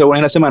también que se parece a bonus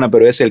de la semana,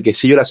 pero es el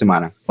quesillo de la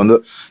semana.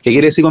 ¿Qué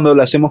quiere decir cuando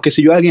le hacemos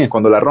quesillo a alguien? Es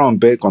cuando la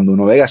rompe, cuando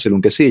uno ve hacerle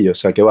un quesillo. O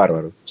sea, qué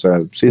bárbaro. O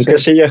sea, sí, un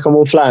quesillo es como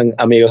un flan,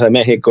 amigos de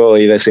México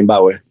y de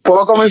Zimbabue.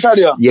 ¿Puedo comenzar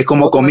yo? Y es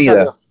como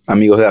comida,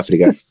 amigos de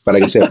África, para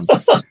que sepan.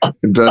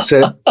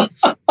 Entonces...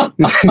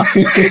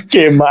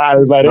 Qué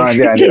mal, No,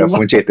 mentira, fue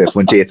un chiste.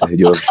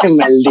 Qué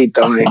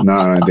maldito, man.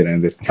 No, mentira.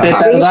 Te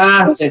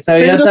tardaste, se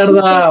había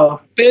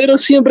tardado. Pedro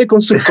siempre con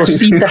sus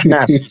cositas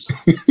nazis.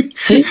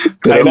 ¿Sí?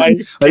 Pero,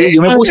 oye,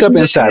 yo me puse a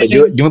pensar,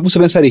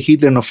 y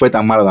Hitler no fue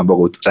tan malo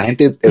tampoco. La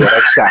gente de verdad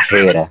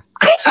exagera.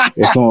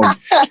 Es como,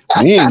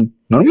 bien,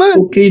 normal.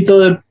 Un poquito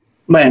de...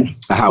 Bueno,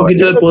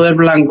 de poder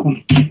blanco.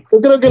 Yo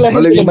creo que la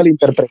gente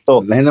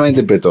malinterpretó. La gente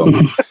malinterpretó.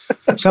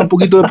 O sea, un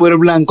poquito de poder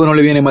blanco no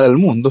le viene mal al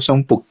mundo. O sea,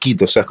 un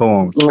poquito. O sea, es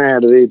como...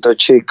 Merdito,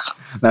 chico.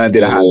 No,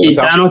 mentira. Y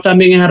Thanos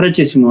también es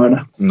arrechísimo,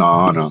 ¿verdad?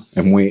 No.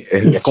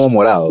 Es como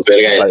morado.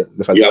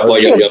 Yo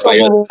apoyo a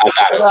Thanos.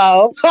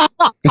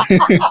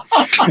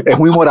 Es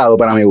muy morado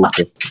para mi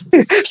gusto.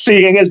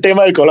 Siguen el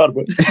tema del color,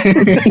 pues.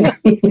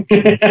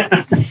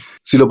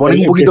 Si lo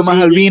ponen un poquito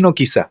más albino,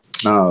 quizá.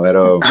 No,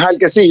 pero... el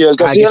quesillo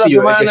de la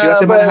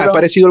semana. Es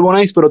parecido al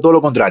Bonais, pero todo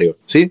lo contrario,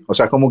 ¿sí? O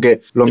sea, es como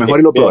que lo mejor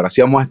y lo peor. Así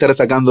vamos a estar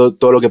destacando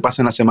todo lo que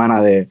pasa en la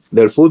semana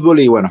del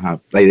fútbol y bueno,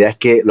 la idea es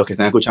que los que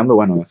están escuchando,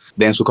 bueno,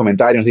 den sus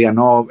comentarios, digan,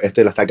 no,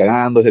 este la está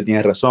cagando, este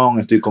tiene razón,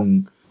 estoy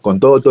con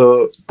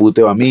Toto,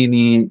 puteo a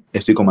Mini,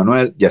 estoy con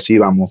Manuel y así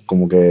vamos,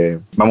 como que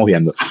vamos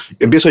viendo.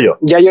 Empiezo yo.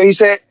 Ya yo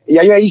hice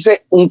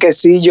un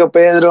quesillo,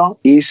 Pedro,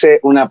 hice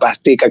una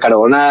pastica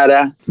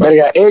carbonara.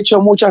 Verga, he hecho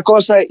muchas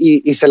cosas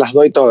y se las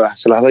doy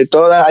todas.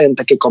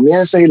 Antes que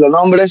comiences y lo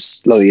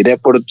nombres, lo diré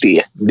por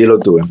ti. Dilo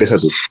tú, empieza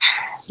tú.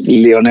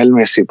 Lionel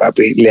Messi,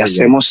 papi. Le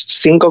hacemos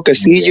 5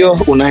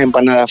 quesillos, unas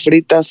empanadas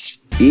fritas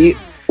y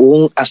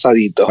un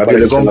asadito. Papi, yo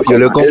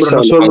le compro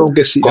no solo un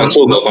quesillo,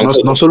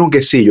 no solo un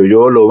quesillo,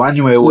 yo lo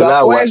baño, me bebo el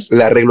agua,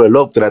 le arreglo el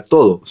Optra,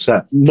 todo. O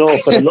sea, no,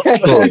 pero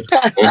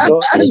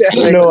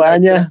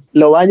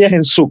lo bañas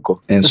en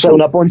suco. O sea,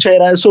 una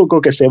ponchera de suco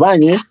que se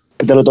bañe,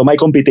 te lo tomáis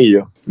con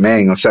pitillo.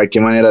 Men, o sea,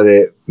 qué manera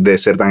de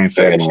ser tan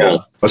enfermo.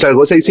 O sea, el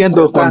gol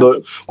 600,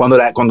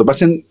 cuando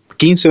pasen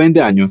 15,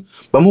 20 años,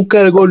 vamos a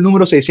buscar el gol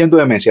número 600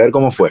 de Messi, a ver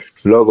cómo fue.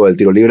 Loco, el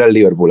tiro libre al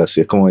Liverpool,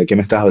 así es como, ¿de qué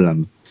me estás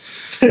hablando?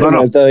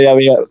 No. Todavía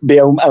vi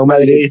a un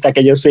madridista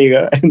que yo sigo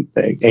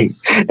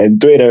en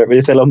Twitter,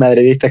 viste, los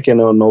madridistas que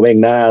no ven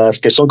nada,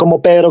 que son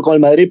como Pedro con el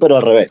Madrid, pero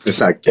al revés.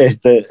 Exacto.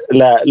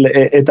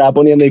 Estaba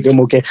poniendo y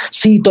como que,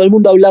 sí, todo el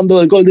mundo hablando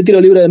del gol de tiro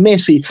libre de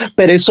Messi,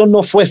 pero eso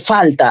no fue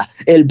falta.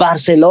 El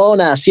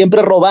Barcelona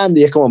siempre robando,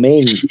 y es como,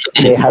 men,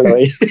 déjalo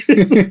ahí.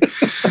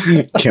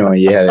 Qué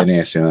molleja de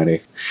necio,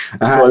 marico.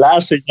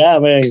 Golazo ya,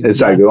 men.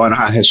 Exacto. Bueno,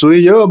 Jesús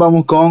y yo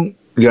vamos con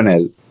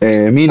Lionel.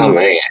 Mini. No,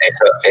 man,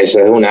 eso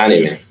es un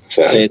anime. O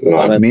sea, Sí,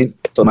 totalmente.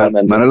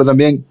 Manolo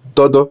también.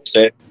 Toto.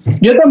 Sí.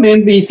 Yo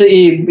también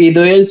y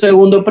doy el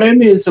segundo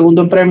premio, y el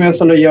segundo premio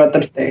se lo lleva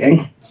Ter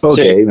Stegen. Ok,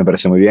 Sí. me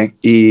parece muy bien.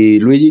 ¿Y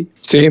Luigi?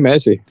 Sí,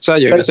 Messi. O sea,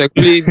 yo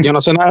no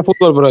sé nada de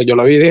fútbol, pero yo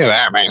lo vi y dije,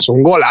 es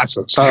un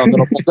golazo. O sea, donde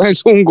lo pongas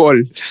es un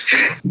gol.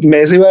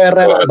 Messi va a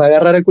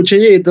agarrar el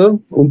cuchillito,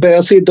 un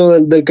pedacito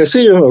del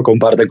quesillo, lo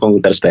comparte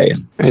con Ter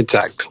Stegen.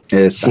 Exacto.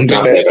 Exacto.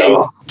 no sé,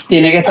 pero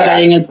Tiene que estar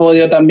ahí en el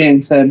podio también.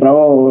 O sea,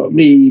 bravo.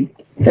 Y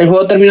el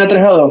juego termina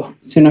 3-2,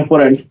 si no es por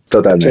él.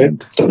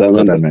 Totalmente. Sí,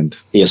 totalmente.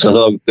 Y esos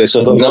dos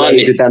no,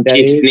 visitantes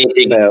ahí.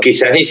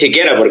 quizás ni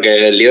siquiera,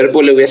 porque el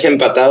Liverpool le hubiese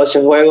empatado ese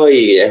juego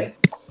y es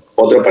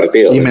otro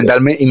partido. Y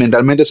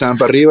mentalmente se van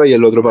para arriba y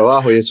el otro para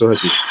abajo, y eso es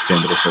así.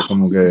 Siempre, eso es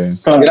como que...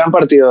 Gran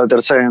partido de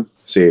tercero.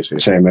 Sí.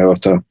 Sí, me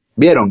gustó.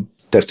 ¿Vieron?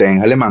 Ter Stegen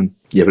es alemán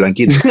y es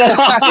blanquito.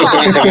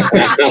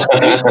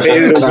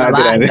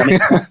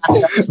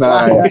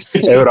 No,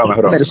 es broma.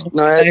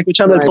 Están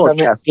escuchando el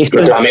podcast.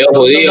 Nuestros amigos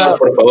judíos,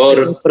 por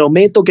favor.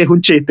 Prometo que es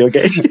un chiste, ¿ok?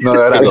 No, de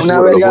verdad, Una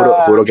lo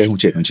verga- juro que es un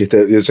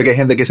chiste. Yo sé que hay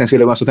gente que es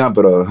sensible con esos temas,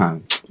 pero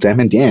ustedes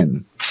me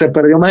entienden. Se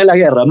perdió más en la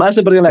guerra,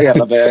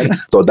 pero...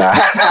 Total.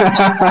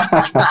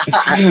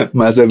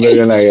 Más se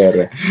perdió en la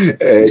guerra.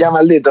 Ya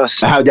malditos.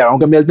 Ya, vamos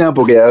a cambiar el tema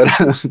porque ya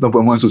nos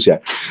podemos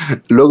ensuciar.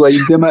 Luego hay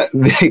un tema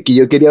de que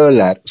yo quería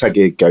hablar, o sea,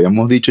 que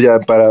habíamos dicho ya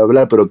para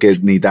hablar, pero que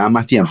necesitaba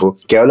más tiempo,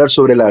 que hablar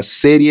sobre las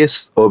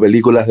series o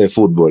películas de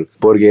fútbol.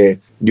 Porque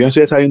yo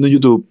estaba viendo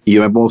YouTube y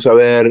yo me puse a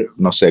ver,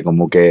 no sé,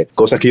 como que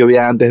cosas que yo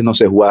veía antes, no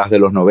sé, jugadas de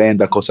los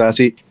 90, cosas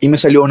así, y me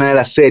salió una de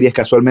las series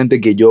casualmente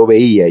que yo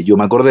veía y yo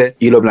me acordé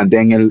y lo planteé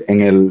en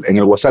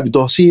el WhatsApp y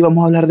todos, sí,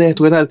 vamos a hablar de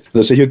esto, ¿qué tal?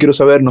 Entonces yo quiero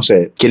saber, no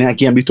sé, ¿quiénes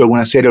aquí han visto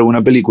alguna serie o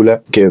alguna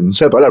película que no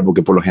sé para hablar?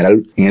 Porque por lo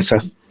general en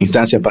esas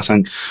instancias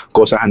pasan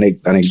cosas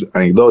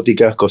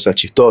anecdóticas, cosas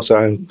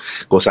chistosas,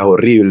 cosas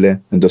horribles.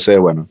 Entonces,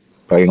 bueno,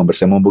 para que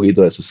conversemos un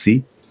poquito de eso,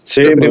 ¿sí?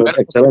 Sí, Pero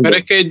excelente.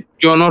 es que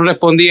yo no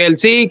respondí el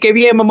sí, qué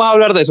bien, vamos a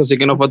hablar de eso, así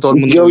que no fue todo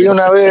el mundo. Yo vi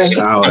una vez,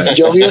 Bueno.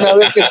 yo vi una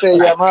vez que se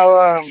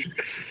llamaba,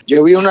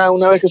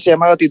 una vez que se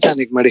llamaba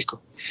Titanic,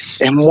 marisco.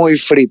 Es muy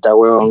frita,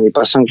 huevón, y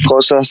pasan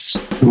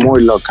cosas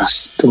muy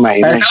locas. ¿Te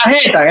imaginas?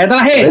 ¿Qué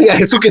tarjeta? Verga,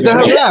 Jesús, ¿qué estás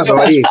hablando,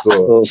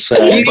 marisco? O sea,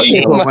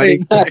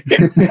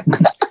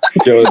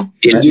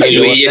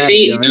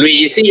 Y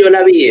Luigi sí, yo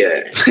la vi.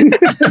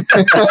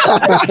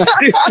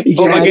 Y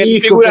Como que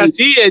marisco, figura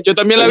así, yo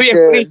también la vi.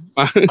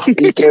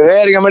 Y que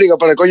verga, marico,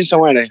 para el coño se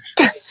muere.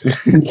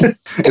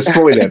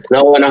 spoiler.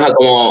 No, bueno,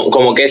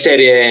 como qué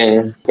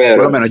serie, Pedro.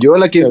 Por lo menos, yo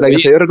la que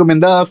se dio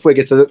recomendada fue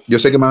que yo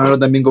sé que Manuel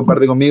también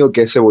comparte conmigo,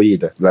 que es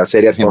Cebollita, la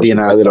serie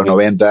argentina de los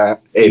 90,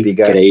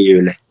 épica.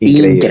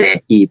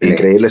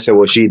 Increíble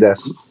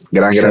Cebollitas.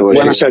 Gran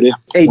Buena serie.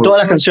 Y todas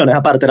las canciones,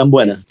 aparte, eran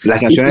buenas.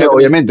 Las canciones,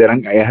 obviamente,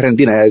 es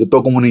argentina, es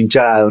todo como una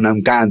hinchada,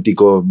 un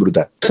cántico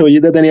brutal.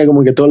 Cebollita tenía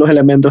como que todos los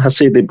elementos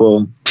así,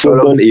 tipo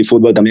fútbol y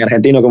fútbol también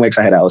argentino, como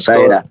exagerado. O sea,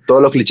 era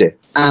Todos los clichés.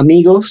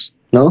 amigos,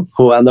 ¿no?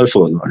 Jugando al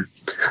fútbol.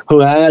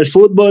 Jugaban al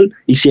fútbol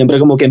y siempre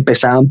como que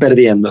empezaban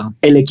perdiendo.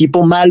 El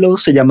equipo malo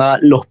se llamaba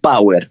Los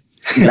Power.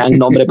 Gran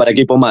nombre para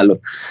equipo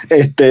malo.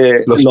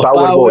 Los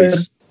Power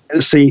Boys.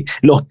 Sí,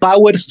 los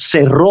Powers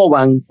se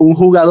roban un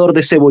jugador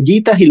de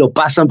Cebollitas y lo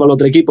pasan por el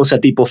otro equipo, o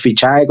sea, tipo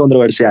fichaje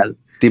controversial.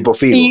 Tipo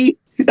Figo.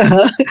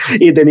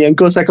 Y tenían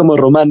cosas como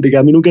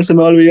románticas. A mí nunca se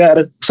me va a olvidar,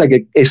 o sea,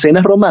 que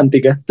escenas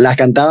románticas las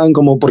cantaban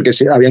como, porque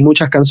sí, había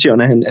muchas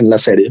canciones en la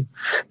serie,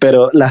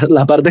 pero las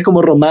partes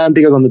como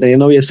románticas, cuando tenían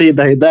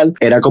noviecitas y tal,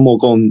 era como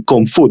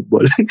con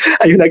fútbol.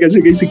 Hay una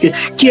canción que dice que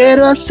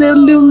quiero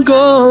hacerle un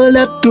gol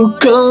a tu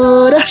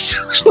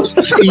corazón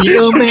Y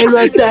no me lo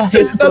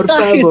atajes,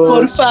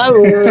 por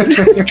favor.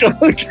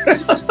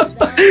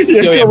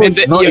 Y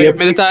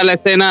obviamente estaba la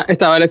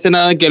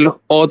escena de que los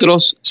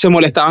otros se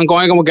molestaban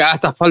con él, como que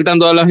estás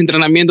faltando a los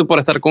entrenamientos por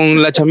estar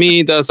con la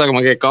chamita, o sea,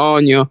 como que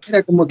coño.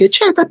 Era como que,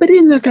 che, está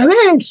perdiendo la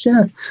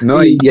cabeza.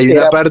 No, y hay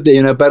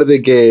una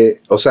parte que,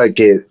 o sea,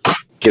 que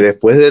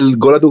después del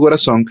gol a tu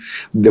corazón,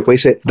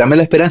 después dice, dame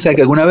la esperanza de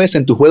que alguna vez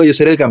en tu juego yo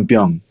seré el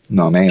campión.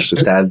 No, men, eso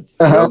está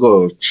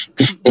loco.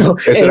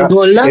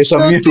 Eso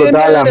a mí me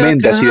explotaba la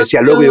mente, así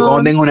decía, loco, yo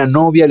cuando tengo una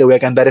novia le voy a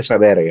cantar esa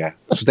verga.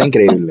 Eso está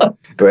increíble.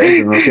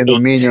 Entonces, no siendo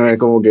un niño, es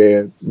como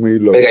que muy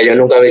loco. Venga, yo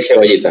nunca vi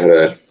Cebollitas,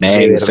 ¿verdad?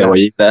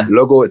 Cebollita.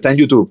 Loco, está en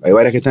YouTube, hay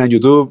varias que están en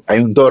YouTube, hay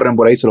un torrent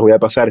por ahí, se los voy a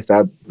pasar,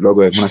 está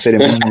loco, es una serie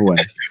muy, muy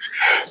buena.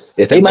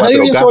 Está ¿Y en más nadie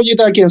vio 4K.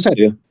 Cebollita aquí, en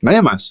serio?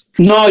 Nadie más.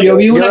 No, yo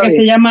vi una Yo que vi.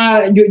 se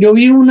llama, yo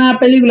vi una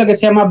película que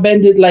se llama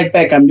Bend It Like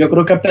Beckham. Yo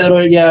creo que a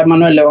Pedro y a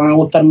Manuel le van a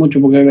gustar mucho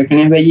porque Beckham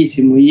es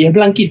bellísimo y es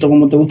blanquito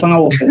como te gustan a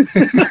vos.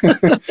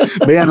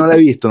 Vea, no la he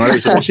visto, no la he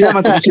visto. ¿Cómo se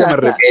llama? ¿Cómo se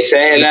llama?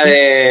 Esa es la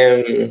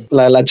de...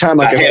 La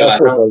chama La que jeva,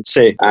 juega fútbol.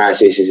 Sí. Ah,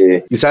 sí.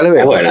 Y sale Es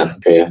Beckham. buena.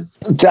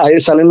 Sí. Ahí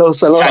salen los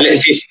Sale,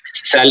 sí,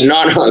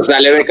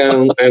 sale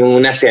Beckham en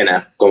una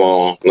escena,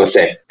 como, no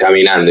sé,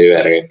 caminando y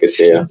verga, qué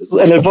sé yo.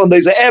 en el fondo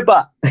dice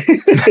 ¡Epa!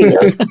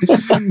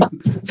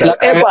 Sale-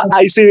 ¡Epa!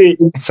 Ahí sí vi.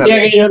 Quería sale-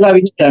 que ellos la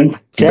vieran.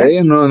 ¿Qué?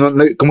 Vea,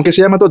 ¿cómo que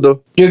se llama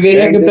Toto? Yo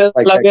quería que Bend It Pedro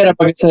Like la Beckham. viera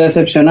para que se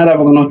decepcionara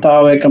porque no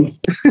estaba Beckham.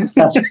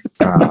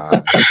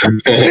 Ah,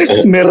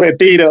 Me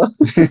retiro.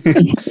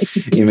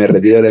 y me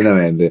retiro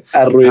lentamente.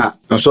 Arruido.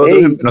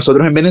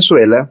 Nosotros en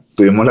Venezuela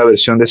tuvimos la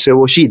versión de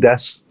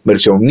Cebollitas,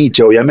 versión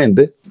Nietzsche,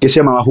 obviamente, que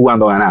se llamaba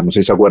Jugando a Ganar. No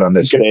sé si se acuerdan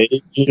de eso.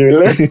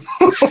 Increíble.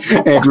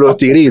 En el Club Los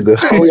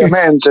Tigritos.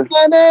 Obviamente.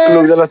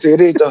 Club de los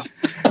Tigritos.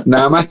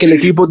 Nada más que el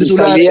equipo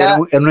titular salía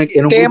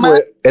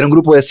era un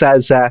grupo de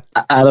salsa,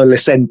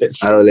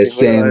 Adolescentes.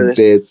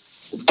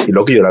 adolescentes. Y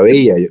lo que yo la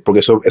veía, porque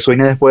eso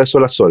venía después de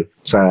Sol a Sol.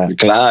 O sea,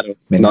 Claro.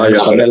 No, yo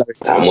No, también la vi.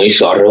 Están muy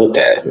zorros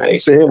ustedes, marico.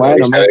 Sí,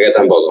 bueno, Saber que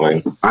tampoco,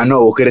 man.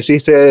 no, vos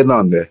creciste ¿en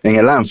dónde? En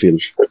el Anfield.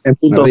 En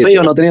Punto Marico.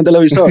 Fijo no tenían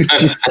televisor.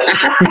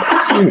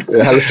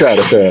 Déjalo estar,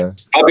 o sea.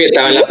 Papi,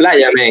 estaba en la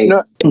playa, men.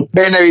 No,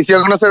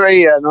 Venevisión no se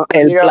veía, ¿no?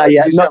 El Llegaba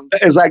playa. No, Venevisión.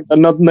 exacto,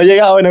 no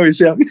llegaba a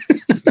Venevisión.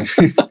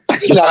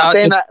 La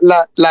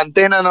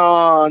antena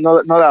no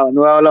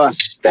daba la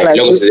base. Está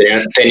loco,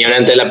 tenía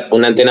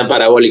una antena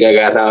parabólica que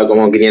agarraba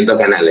como 500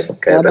 canales.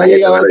 Nada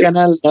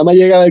más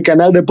llegaba el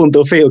canal de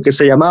Punto Fijo que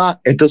se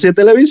llamaba Esto sí es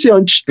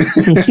televisión.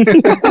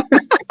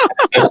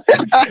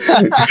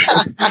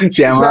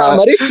 Se llamaba,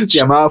 marico. se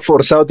llamaba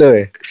Forzado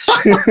TV.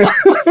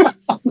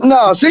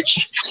 No, sí.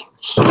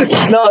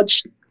 No,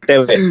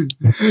 TV.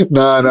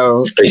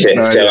 No.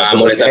 Se va a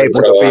molestar. Ey,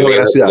 Punto Fijo,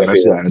 gran ciudad, Punto gran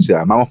Fijo. ciudad, gran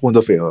ciudad. Amamos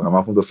Punto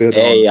Fijo.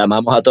 Ey,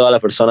 amamos a todas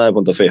las personas de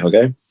Punto Fijo, ¿ok?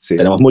 Sí.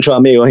 Tenemos muchos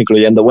amigos,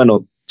 incluyendo,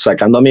 bueno,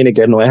 sacando a Mini,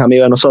 que no es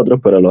amigo de nosotros,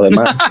 pero los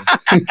demás.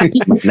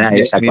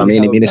 Nadie saca a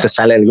Mini se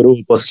sale del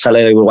grupo, se sale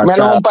del Menos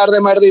WhatsApp. un par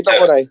de merditos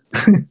por ahí.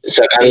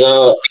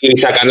 Sacando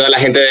a la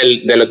gente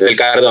del Hotel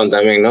Cardón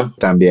también, ¿no?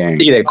 También.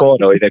 Y de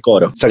coro.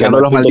 Sacando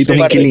a los malditos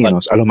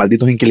inquilinos. A los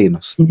malditos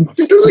inquilinos.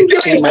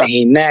 ¿Te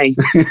imagináis?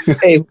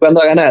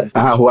 Jugando a ganar.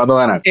 Ajá, jugando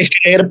a ganar. Es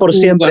creer por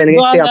siempre en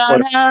este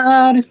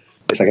amor.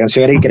 Esa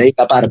canción era increíble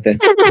aparte.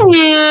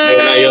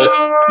 Bueno,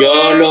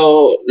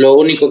 yo lo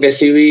único que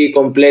sí vi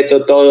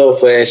completo todo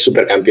fue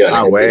Supercampeones.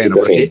 Ah, bueno,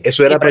 porque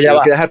eso era Pero ya para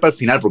va. que dejar para el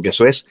final, porque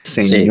eso es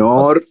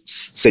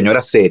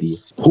señora serie.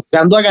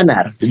 Jugando a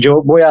ganar.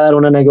 Yo voy a dar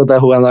una anécdota de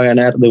Jugando a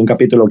ganar de un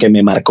capítulo que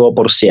me marcó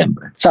por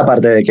siempre. O sea,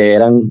 aparte de que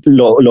eran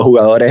los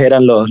jugadores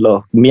eran los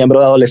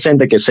miembros de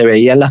adolescentes que se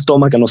veían las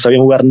tomas, que no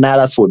sabían jugar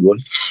nada de fútbol.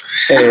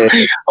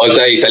 O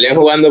sea, y salían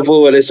jugando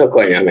fútbol esos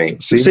coños, men.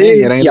 Sí,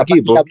 eran el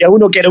equipo. Y había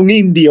uno que era un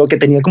indio que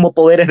tenía como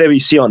poderes de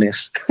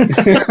visiones.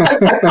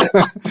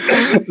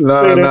 No.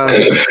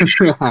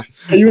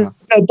 Hay una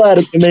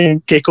parte,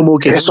 men, que es como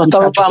que Eso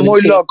estaba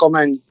muy loco,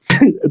 man.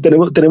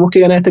 tenemos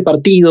que ganar este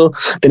partido,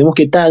 tenemos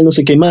que tal, no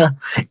sé qué más.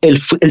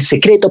 El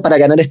secreto para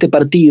ganar este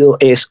partido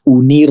es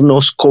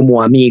unirnos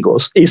como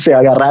amigos. Y se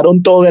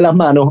agarraron todos de las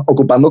manos,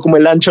 ocupando como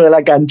el ancho de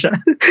la cancha,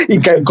 y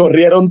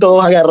corrieron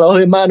todos agarrados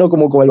de mano,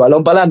 como con el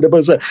balón para adelante.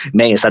 Pues,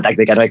 esa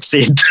táctica no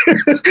existe.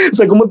 O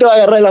sea, ¿cómo te va a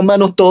agarrar de las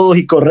manos todos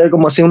y correr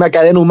como así una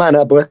cadena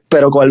humana, pues?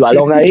 Pero con el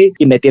balón ahí,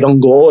 y metieron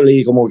gol,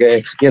 y como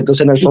que, y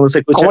entonces en el fondo se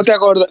escucha.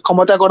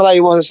 ¿Cómo te acordáis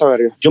vos de esa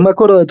verga? Yo me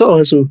acuerdo de todo,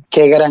 Jesús.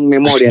 Qué gran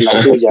memoria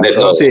la tuya. De bro.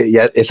 todo. Sí,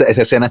 ya esa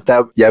escena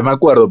está, ya me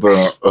acuerdo, pero,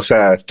 o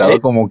sea, estaba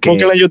como que.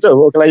 Búsquela en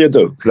YouTube.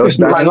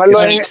 Manuel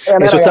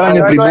Eso estaba en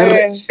el Manuel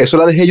primer, eso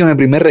lo dejé yo en el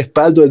primer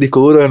respaldo del disco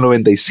duro del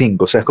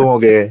 95, o sea, es como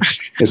que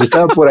eso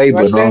estaba por ahí,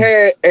 pues, Manuel ¿no?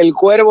 dejé el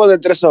cuervo de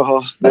 3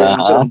 ojos.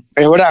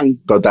 Es Bran.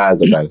 Total.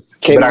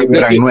 Qué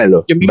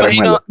Branuelo.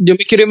 Yo me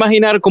quiero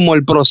imaginar como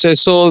el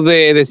proceso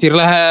de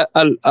decirles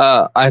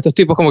a estos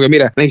tipos como que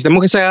mira,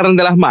 necesitamos que se agarren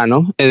de las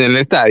manos en el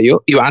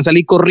estadio y van a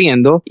salir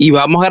corriendo y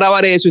vamos a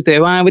grabar eso y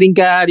ustedes van a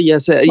brincar y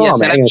hacer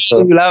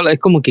eso. bla, bla. Es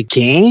como que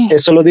 ¿qué?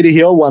 Eso lo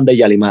dirigió Wanda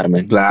Yalimar,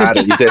 man. Claro,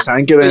 y ustedes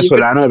saben que el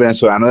venezolano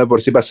de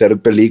por sí para hacer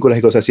películas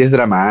y cosas así es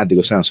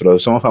dramático, o sea,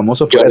 nosotros somos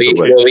famosos por eso,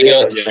 pues. Yo vi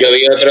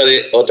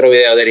otro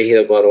video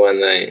dirigido por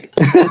Wanda.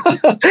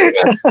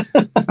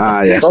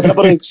 Ya. Otra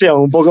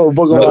producción, un poco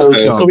Otra más.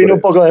 producción, Eso vino pero-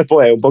 un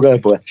poco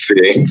después. Sí.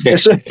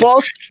 Eso es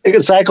post,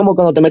 ¿sabes? Como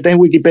cuando te metes en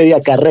Wikipedia,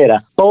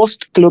 carrera,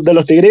 post Club de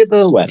los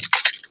Tigritos, bueno,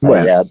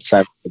 ya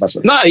sabes qué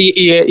pasó. No,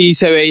 y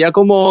se veía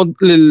como,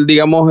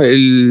 digamos,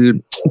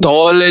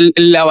 todo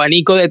el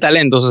abanico de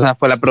talentos, o sea,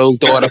 fue la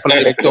productora, fue la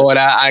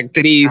directora,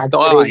 actriz,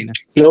 toda vaina.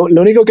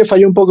 Lo único que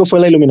falló un poco fue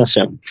la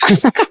iluminación.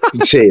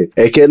 Sí,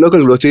 es que loco,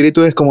 el Globo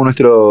Espíritu es como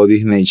nuestro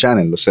Disney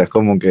Channel, o sea, es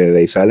como que de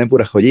ahí salen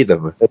puras joyitas,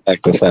 pues.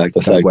 Exacto.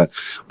 Tal cual.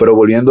 Pero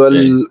volviendo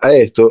a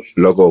esto,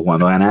 loco,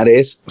 cuando ganar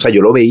es, o sea,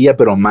 yo lo veía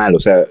pero mal, o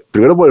sea,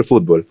 primero por el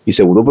fútbol y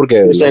segundo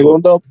porque... Y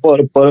segundo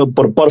por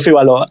Porfi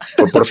Baloa.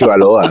 Por Porfi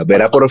Baloa,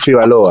 ver a Porfi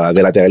Baloa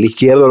de lateral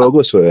izquierdo,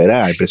 loco, eso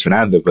era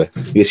impresionante, pues.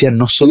 Y decía,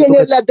 no solo... Y en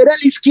el lateral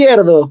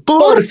izquierdo,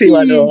 Porfi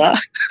Baloa.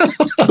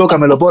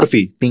 Tócamelo,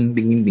 Porfi. Ding,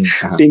 ding, ding.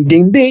 Ajá. Ding,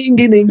 ding, ding,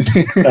 ding, ding.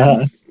 Ajá.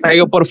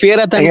 Digo, Porfi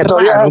era tan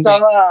raro.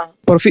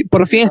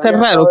 Porfi es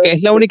tan raro que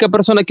es la única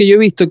persona que yo he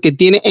visto que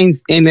tiene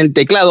en el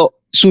teclado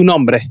su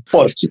nombre.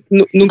 Porfi.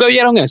 Nunca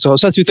vieron eso. O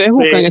sea, si ustedes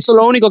buscan, eso es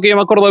lo único que yo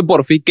me acuerdo de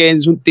Porfi, que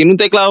tiene un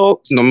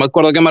teclado, no me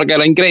acuerdo qué marca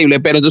era, increíble,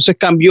 pero entonces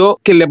cambió,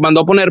 que le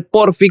mandó a poner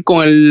Porfi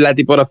con la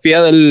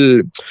tipografía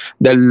de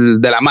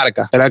la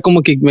marca. Era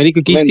como que,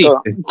 marico, ¿qué hiciste?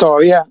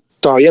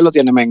 Todavía lo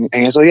tiene, men.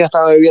 En esos días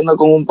estaba viviendo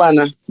con un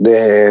pana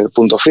de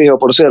Punto Fijo,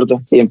 por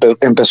cierto, y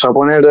empezó a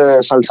poner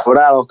Salsa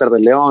Brava, Oscar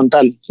de León,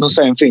 tal. No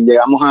sé, en fin,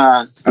 llegamos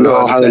a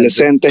los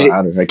adolescentes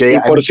claro,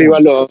 y por fin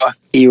Baloa.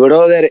 Y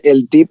brother,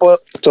 el tipo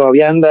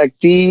todavía anda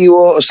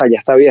activo, o sea, ya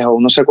está viejo.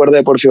 Uno se acuerda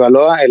de Porfi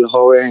Baloa, el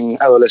joven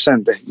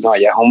adolescente. No,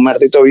 ya es un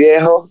martito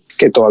viejo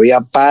que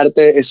todavía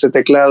parte ese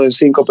teclado en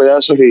 5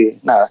 pedazos y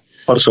nada.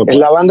 Por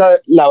supuesto. Es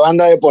la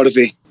banda de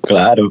Porfi.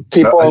 Claro.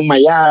 Tipo en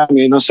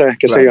Miami, no sé,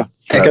 qué sé yo.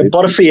 Es que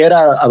Porfi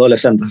era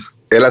adolescente.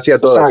 Él hacía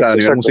todo, o sea, a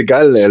nivel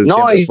musical, él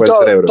siempre fue el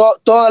cerebro.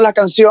 Todas las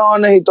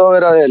canciones y todo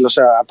era de él, o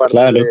sea, aparte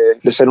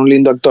de ser un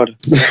lindo actor.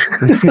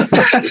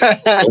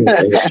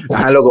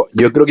 Ajá, loco,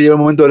 yo creo que llegó el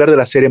momento de hablar de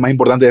la serie más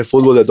importante de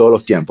fútbol de todos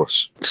los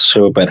tiempos.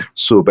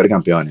 Super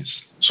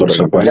campeones.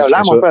 ¿Ya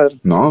hablamos, Pedro?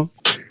 ¿No?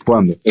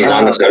 ¿Cuándo?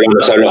 No se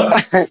habló.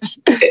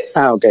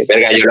 Ok.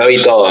 Verga, yo lo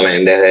vi todo,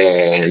 man,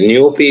 desde el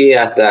Newpi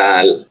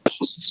hasta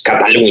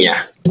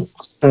Cataluña.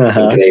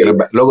 Ajá.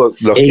 Loco,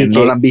 los que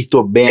no lo han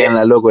visto,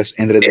 véanla, loco, es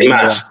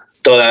entretenida.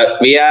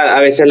 Todavía a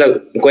veces lo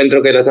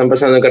encuentro que lo están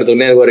pasando en Cartoon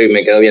Network y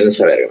me quedo viendo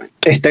esa verga.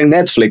 Está en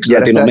Netflix,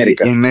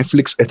 Latinoamérica. En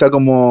Netflix está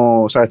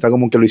como, o sea, está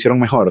como que lo hicieron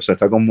mejor, o sea,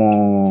 está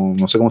como,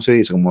 no sé cómo se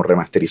dice, como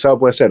remasterizado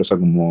puede ser, o sea,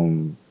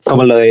 como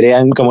lo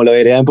dirían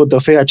en Punto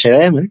Fijo,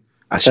 HD, ¿no?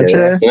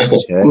 HD.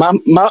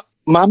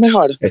 Más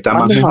mejor. Está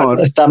más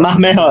mejor. Está más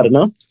mejor,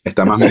 ¿no?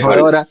 Está más mejor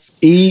ahora.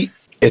 Y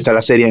está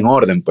la serie en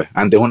orden, pues.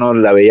 Antes uno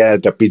la veía el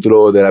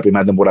capítulo de la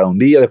primera temporada un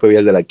día, después veía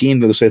el de la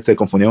quinta, entonces se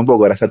confundía un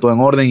poco. Ahora está todo en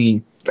orden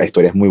y la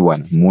historia es muy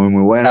buena,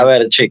 muy buena. A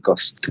ver,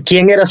 chicos,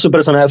 ¿quién era su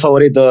personaje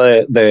favorito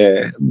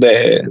de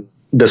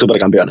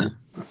Supercampeones?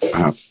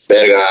 Ajá.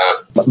 Verga.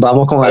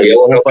 Vamos con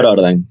uno por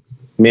orden.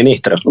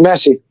 Ministro.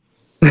 Messi.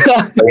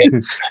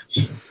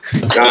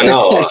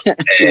 No.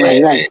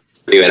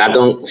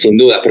 Liberaton, sin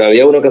duda, pero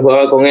había uno que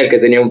jugaba con él que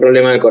tenía un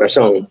problema en el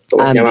corazón.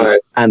 ¿Cómo se llama?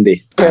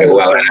 Andy.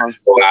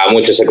 Jugaba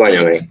mucho ese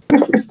coño, man.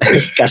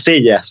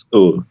 Casillas.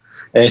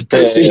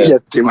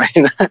 Casillas, ¿te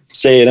imaginas?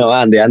 Sí, no,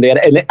 Andy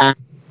era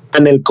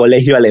en el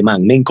colegio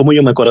alemán. Men, ¿cómo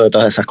yo me acuerdo de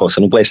todas esas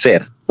cosas? No puede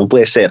ser.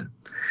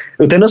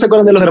 ¿Ustedes no se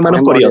acuerdan de los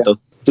hermanos Corioto?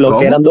 Los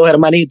que eran dos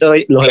hermanitos.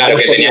 Claro,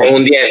 que tenían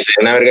un diente,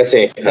 una verga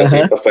así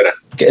por fuera.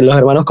 Los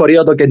hermanos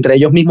Corioto, que entre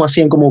ellos mismos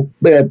hacían como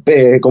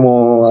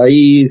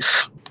ahí...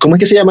 ¿Cómo es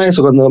que se llama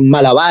eso? Cuando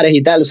malabares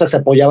y tal, o sea, se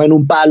apoyaban en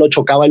un palo,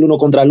 chocaba el uno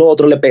contra el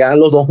otro, le pegaban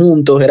los dos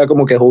juntos, era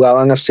como que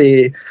jugaban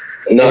así.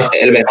 No,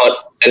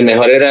 el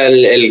mejor era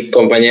el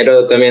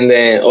compañero también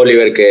de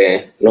Oliver,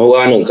 que no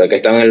jugaba nunca, que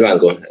estaba en el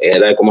banco.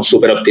 Era como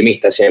súper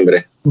optimista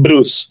siempre.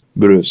 Bruce.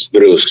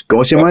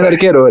 ¿Cómo se llama el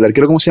arquero? ¿El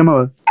arquero cómo se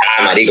llamaba?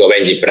 Marico,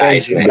 Benji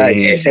Price.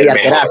 Ese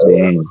arquerazo.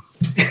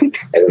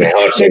 El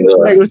mejor, sin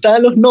duda. Me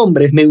gustaban los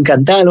nombres, me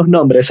encantaban los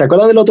nombres. ¿Se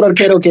acuerdan del otro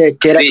arquero que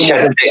era como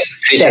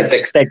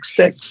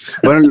Tex?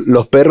 Bueno,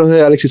 los perros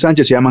de Alexis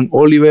Sánchez se llaman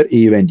Oliver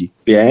y Benji.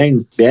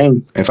 Bien.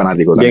 Es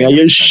fanático también. Bien,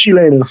 ahí el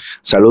chileno.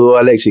 Saludo a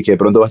Alexis, que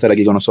pronto va a estar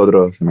aquí con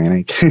nosotros.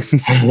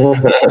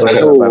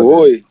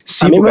 Uy.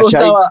 Sí, a mí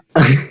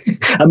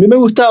me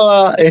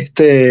gustaba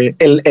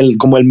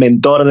como el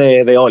mentor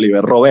de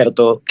Oliver,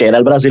 Roberto, que era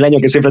el brasileño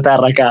que siempre estaba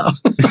arrancado.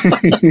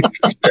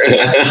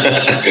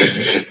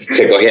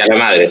 Se cogía la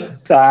madre.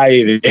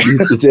 Ay,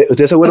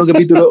 ¿Ustedes se acuerdan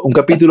un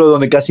capítulo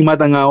donde casi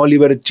matan a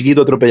Oliver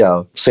chiquito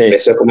atropellado? Sí.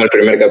 Eso es como el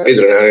primer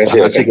capítulo,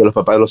 ¿no? Así que los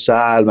papás lo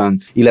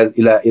salvan. Y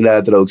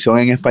la traducción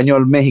en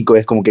español, México,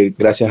 es como que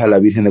gracias a la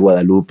Virgen de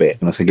Guadalupe,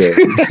 no sé qué.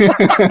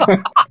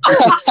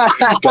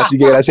 Casi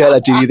que gracias a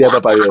la chinita de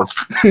Papá Dios.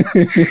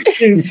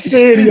 ¿En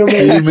serio,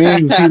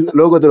 man? Sí,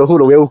 loco, te lo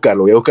juro, voy a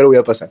buscarlo, voy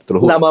a pasar, te lo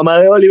juro. La mamá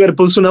de Oliver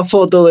puso una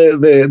foto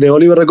de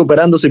Oliver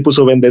recuperándose y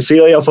puso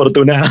bendecido y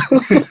afortunado.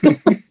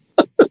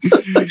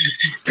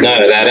 No,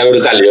 era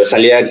brutal. Yo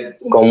salía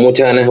con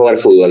muchas ganas de jugar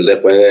fútbol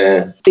después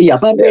de... Y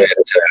aparte...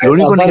 Lo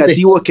único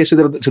negativo es que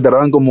se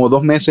tardaban como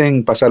 2 meses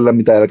en pasar la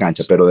mitad de la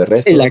cancha, pero de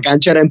resto... Y la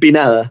cancha era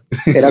empinada.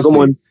 Era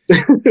como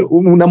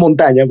una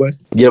montaña, pues.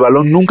 Y el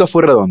balón nunca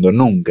fue redondo,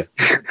 nunca.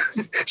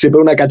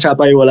 Siempre una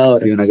cachapa y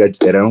voladora. Sí,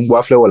 era un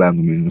waffle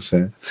volando, no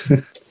sé.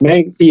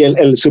 Y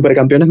el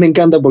Supercampeones me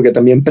encanta porque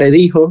también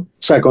predijo, o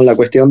sea, con la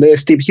cuestión de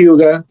Steve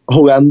Huga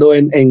jugando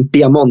en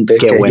Piamonte.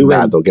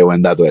 Qué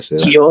buen dato ese.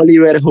 Y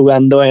Oliver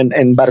jugando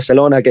en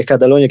Barcelona, que es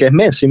Cataluña, que es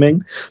Messi, man.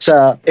 O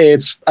sea,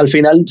 al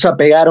final, o sea,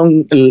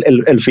 pegaron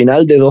el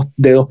final de dos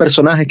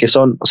personajes que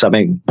son, o sea,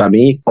 para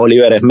mí,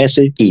 Oliver es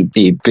Messi y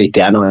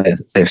Cristiano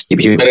es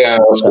Steve Huga.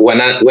 O sea,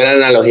 buena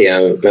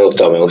analogía, me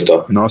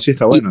gustó. No, sí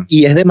está bueno.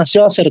 Y es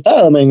demasiado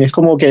acertada, man. Es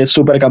como que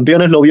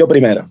Supercampeones lo vio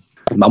primero.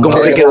 ¿Cómo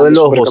te quedó en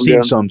los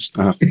Simpsons?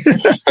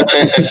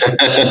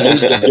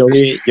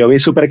 Yo vi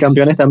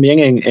Supercampeones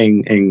también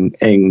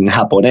en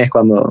japonés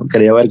cuando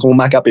quería ver como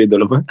más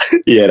capítulos, pues.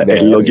 Y era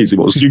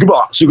loquísimo. No,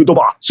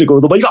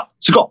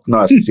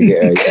 así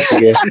que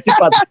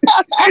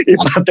y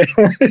pate.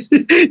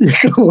 Y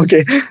es como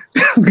que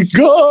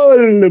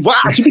 ¡gol! No,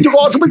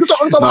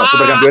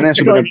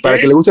 Supercampeones, para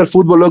que le guste el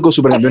fútbol, loco,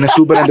 Supercampeones es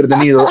súper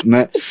entretenido. No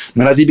es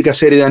la típica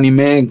serie de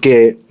anime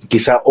que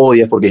quizá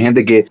odias, porque hay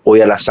gente que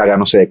odia la saga,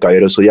 no sé, de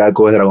Caballero del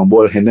Zodiaco, de Dragon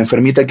Ball, gente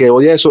enfermita que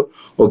odia eso,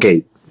 ok,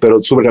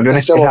 pero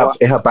Supercampeones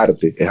es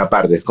aparte,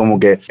 es como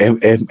que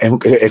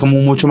es como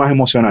mucho más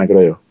emocional,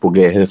 creo yo,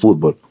 porque es de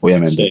fútbol,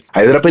 obviamente. Sí.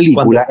 Hay otra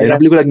película que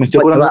me estoy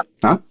acordando.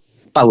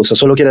 Pausa,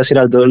 solo quiero decir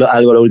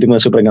algo lo último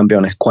de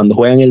Supercampeones. Cuando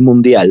juegan el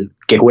Mundial,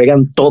 que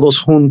juegan todos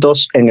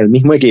juntos en el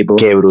mismo equipo.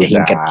 Qué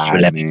brutal.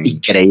 Es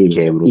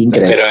increíble.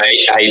 Pero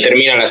ahí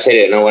termina la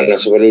serie, ¿no? Bueno,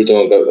 eso fue el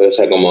último, o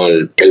sea, como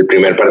el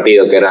primer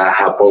partido que era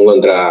Japón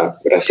contra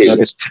Brasil.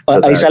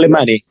 Ahí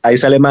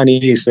sale Manny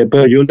y dice,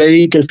 pero yo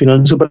leí que el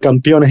final de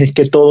Supercampeones es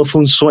que todo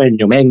fue un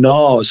sueño, men,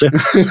 no. O sea,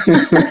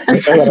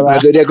 la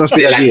teoría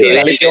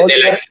conspirativa.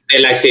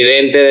 Del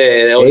accidente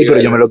de Ey, pero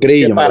yo me lo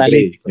creí.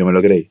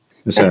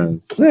 O sea,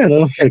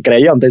 bueno, el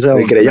creyón.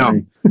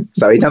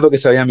 Sabéis tanto que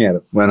sabía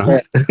mierda. Bueno.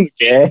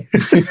 ¿Qué?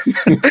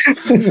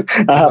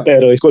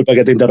 Pero disculpa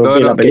que te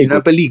interrumpí. La película. Hay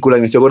una película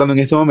que me estoy acordando en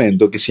este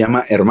momento que se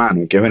llama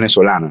Hermano, que es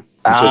venezolana.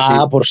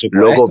 Por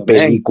supuesto. Loco,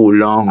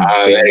 peliculón.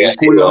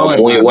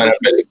 Muy buena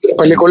película.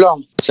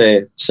 Peliculón.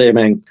 Sí,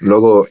 man.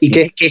 Loco. Y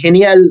que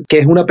genial, que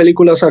es una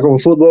película, o sea, con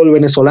fútbol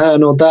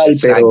venezolano, tal,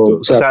 exacto. Pero.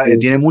 O sea,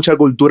 tiene mucha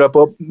cultura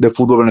pop de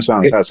fútbol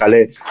venezolano. O sea,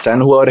 salen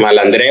los jugadores.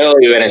 Malandreo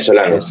y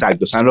venezolano.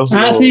 Exacto. Salen los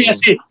sí.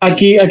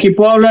 Aquí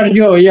puedo hablar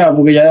yo ya,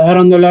 porque ya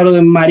dejaron de hablar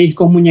de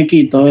mariscos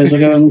muñequitos, eso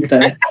que ven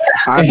ustedes.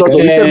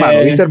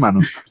 ¿Viste, hermano?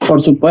 Por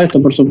supuesto.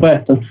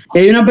 Y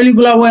hay una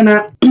película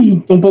buena,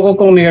 un poco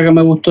cómica que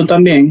me gustó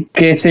también,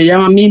 que se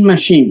llama Mean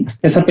Machine.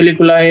 Esa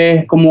película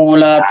es como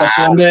la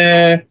adaptación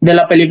de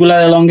la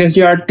película The Longest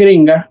Yard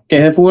gringa, que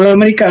es de fútbol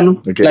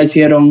americano. Okay. La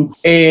hicieron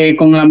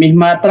con la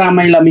misma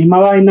trama y la misma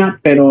vaina,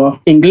 pero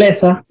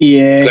inglesa. Y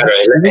claro,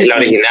 es la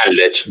original,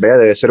 de hecho. Vea,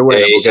 debe ser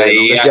buena, porque The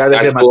Longest Yard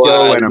es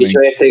demasiado buena.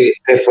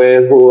 Que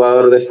fue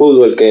jugador de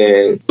fútbol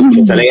que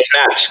sale en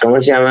Snaps, ¿cómo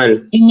se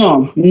llaman?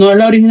 No es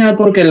la original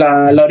porque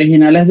la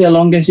original es The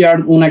Longest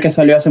Yard, una que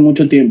salió hace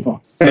mucho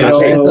tiempo.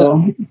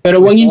 Pero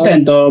buen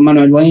intento,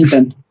 Manuel, buen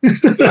intento.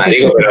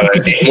 Digo, pero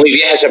es muy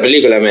vieja esa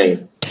película,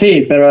 men.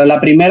 Sí, pero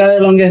la primera de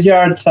Longest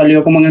Yard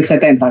salió como en el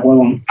 70,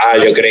 huevón.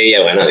 Yo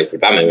creía, bueno,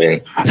 discúlpame,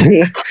 men.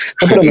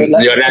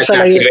 Yo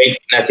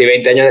nací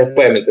 20 años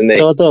después, ¿me entendés?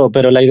 Todo,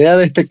 pero la idea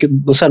de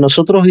o sea,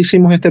 nosotros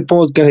hicimos este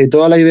podcast y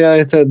toda la idea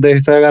de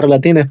esta Garra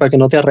Latina es para que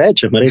no te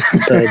arreches, marico.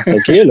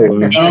 Tranquilo,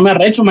 güey. Yo no me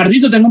arrecho,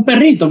 maldito, tengo un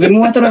perrito, ¿qué me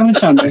voy a estar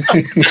arrechando?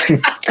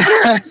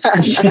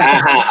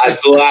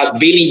 Actúa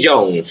Vinnie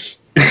Jones.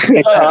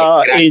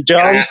 Y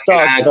John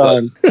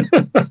Stockton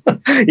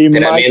y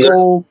Michael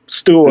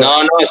Stewart.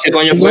 No, ese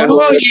coño fue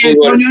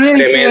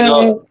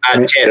tremendo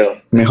arquero.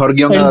 Mejor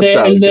guión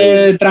adaptado. El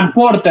de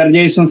Transporter,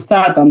 Jason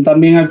Statham,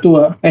 también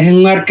actúa. Es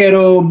un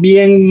arquero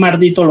bien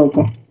maldito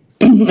loco.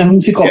 Es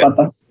un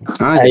psicópata.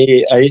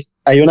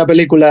 Hay una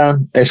película,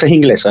 esa es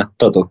inglesa,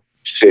 Toto.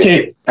 Sí.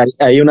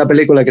 Hay una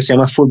película que se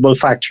llama Football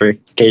Factory,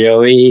 que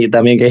yo vi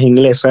también, que es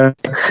inglesa,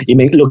 y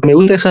lo que me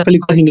gusta de esas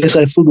películas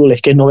inglesas de fútbol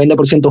es que es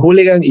 90%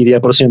 hooligan y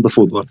 10%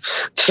 fútbol.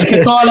 Es que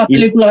todas las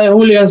películas de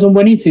hooligan son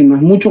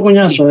buenísimas, mucho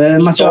coñazo, es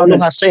demasiado.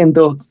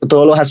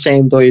 Todos los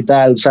acentos y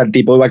tal, o sea, el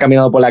tipo va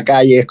caminando por la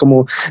calle, es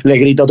como le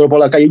grita a otro por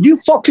la calle, "You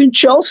fucking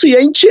Chelsea,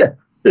 ain't you?"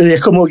 Y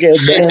es como que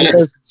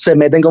se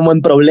meten como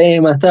en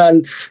problemas,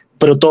 tal,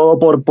 pero todo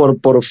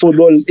por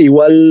fútbol.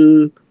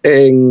 Igual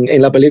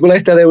en la película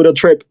esta de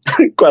Eurotrip,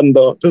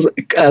 cuando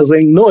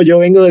hacen, yo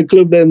vengo del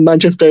club de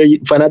Manchester,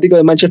 fanático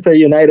de Manchester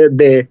United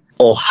de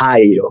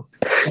Ohio.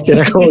 Que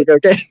era como que,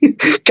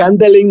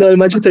 canta el himno del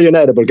Manchester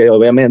United, porque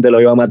obviamente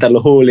lo iban a matar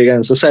los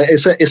hooligans. O sea,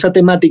 esa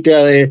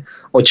temática de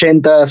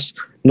 80s,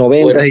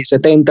 90s y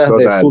 70s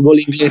de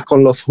fútbol inglés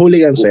con los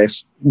hooligans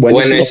es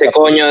buenísimo. Bueno, ese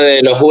coño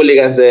de los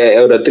hooligans de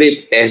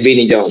Eurotrip es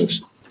Vinnie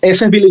Jones.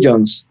 Ese es Billy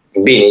Jones.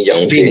 Vinnie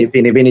Jones.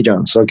 Vinnie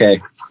Jones, ok.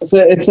 Eso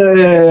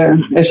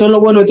es lo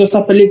bueno de todas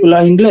estas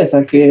películas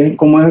inglesas, que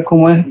como es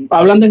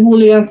hablan de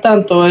hooligans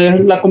tanto,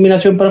 es la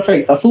combinación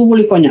perfecta, fútbol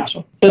y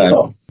coñazo.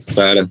 Claro.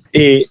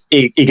 ¿Y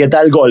qué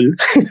tal gol?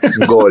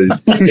 Gol. ¿No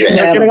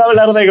quieren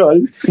hablar de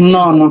gol?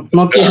 No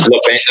quiero.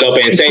 Lo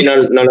pensé y no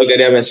lo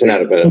quería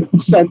mencionar, pero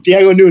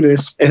Santiago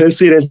Núñez, es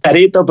decir, el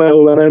Tarito, pero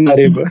jugando en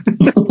Maripo.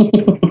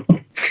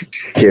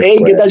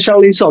 ¿Qué tal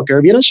Shaolin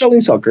Soccer? ¿Vieron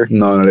Shaolin Soccer?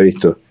 No, no lo he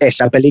visto.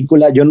 Esa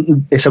película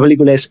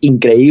es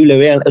increíble,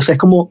 vean. O sea, es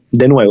como,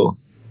 de nuevo,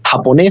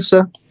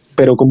 japonesa,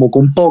 pero como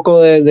con un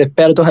poco de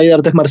expertos ahí de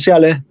artes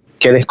marciales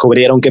que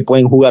descubrieron que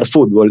pueden jugar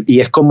fútbol. Y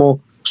es como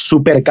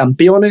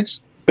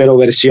supercampeones, pero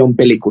versión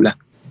película.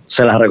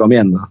 Se las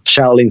recomiendo.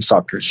 Shaolin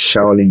Soccer.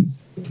 Shaolin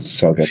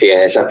Soccer. Sí,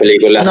 esas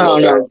películas. No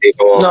la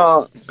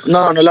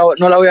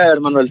voy a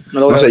ver, Manuel. No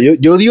la voy a ver.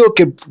 Yo digo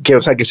que,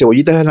 o sea, que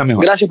Cebollitas es la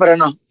mejor. Gracias, pero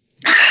no.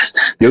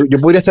 Yo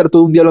podría estar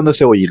todo un día hablando de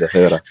Cebollitas, de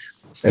verdad.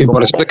 ¿Y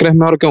por eso te crees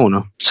mejor que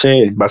uno?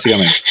 Sí.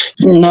 Básicamente.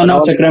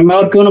 No, se cree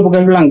mejor que uno porque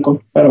es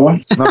blanco, pero bueno.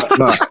 No,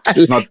 estás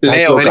Leo,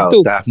 ¿eres equivocado. tú?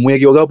 Estás muy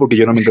equivocado porque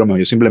yo no me creo mejor.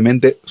 Yo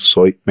simplemente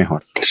soy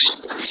mejor.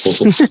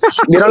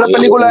 ¿Vieron la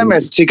película de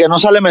Messi? Que no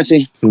sale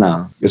Messi.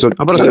 No. Eso,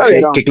 pero sí la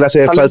vieron. ¿Qué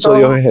clase de Salen falso todos.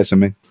 Dios es ese,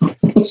 men?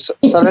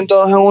 Salen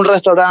todos en un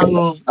restaurante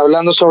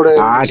hablando sobre...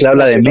 Que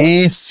habla de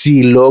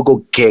Messi,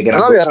 loco. Qué gran.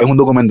 ¿No lo vieron? Es un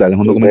documental. Yo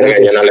no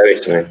la he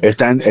visto.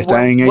 Está en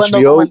Buen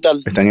HBO.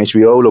 documental. Está en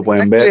HBO, lo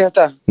pueden Netflix ver.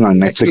 está. No, en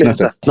Netflix no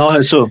está. No,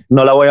 Jesús,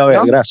 no la voy a ver,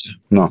 ¿No? gracias.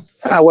 No.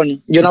 Bueno,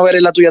 yo no veré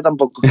la tuya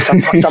tampoco.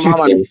 Estamos a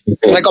mano.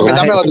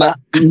 Recomendame otra.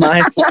 Más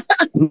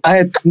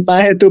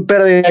es tu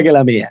pérdida que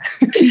la mía.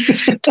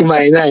 ¿Te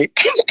imaginas?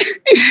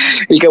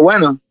 Y qué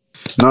bueno.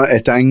 No,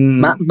 está en.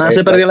 Más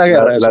se perdió la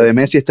guerra. La de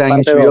Messi está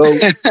en Parte HBO,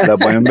 dos. la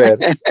pueden ver.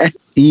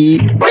 Y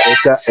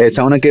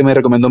está una que me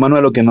recomendó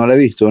Manuel, que no la he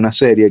visto, una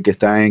serie que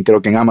está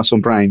creo que en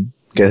Amazon Prime,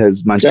 que es el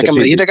Ya Manchester que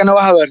me City. dijiste que no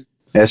vas a ver.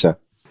 Esa.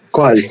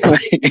 ¿Cuál?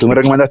 Tú me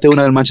recomendaste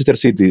una del Manchester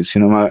City, si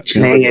no me.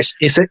 Men,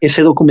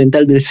 ese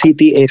documental del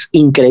City es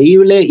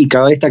increíble y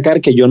cabe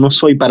destacar que yo no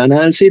soy para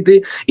nada del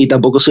City y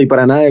tampoco soy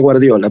para nada de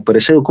Guardiola, pero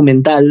ese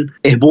documental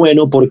es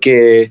bueno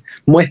porque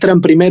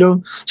muestran primero,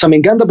 o sea, me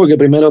encanta porque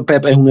primero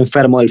Pep es un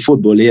enfermo del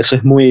fútbol y eso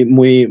es muy,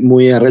 muy,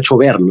 muy arrecho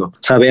verlo,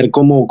 saber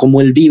cómo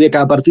él vive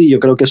cada partido.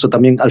 Yo creo que eso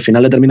también al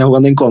final le termina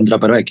jugando en contra,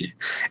 pero es que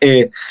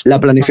la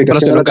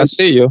planificación...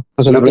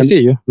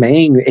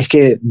 Men, es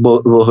que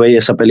vos veis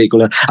esa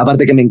película,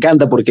 aparte que me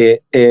encanta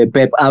porque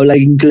Pep habla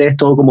inglés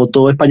todo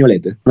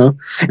españolete, ¿no?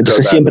 Entonces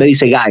Total. siempre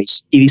dice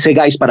guys, y dice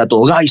guys para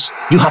todo. Guys,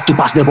 you have to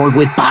pass the ball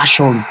with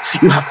passion,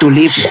 you have to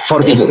live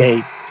for this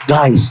game,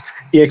 guys.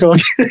 Y es como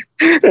que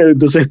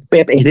entonces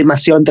Pep es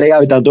demasiado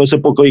entregado y tanto ese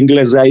poco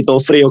inglés ahí todo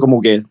frío como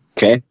que,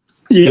 ¿qué?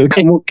 Y él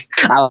como que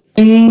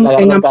En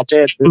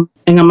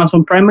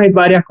Amazon Prime hay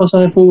varias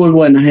cosas de fútbol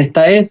buenas.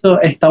 Está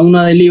eso, está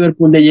una de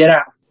Liverpool de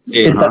Gerrard.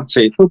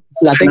 sí,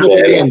 la tengo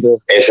pendiente.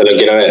 Eso lo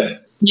quiero ver.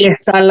 Y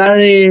está la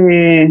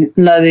de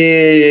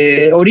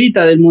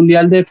ahorita del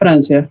Mundial de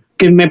Francia,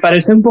 que me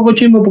parece un poco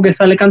chimbo porque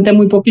sale Kanté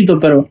muy poquito,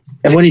 pero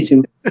es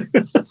buenísimo.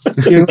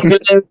 Yo creo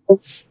que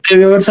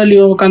debió haber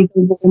salido Kanté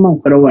un poco más,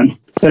 pero bueno,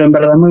 pero en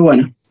verdad es muy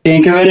buena.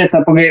 Tienen que ver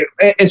esa, porque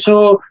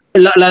eso,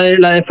 la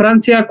de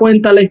Francia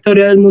cuenta la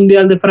historia del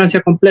Mundial de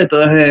Francia completo,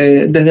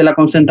 desde la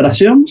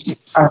concentración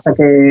hasta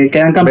que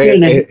quedan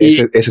campeones.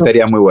 Ese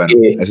estaría muy bueno.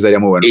 Ese estaría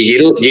muy bueno. ¿Y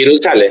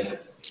Giroud sale?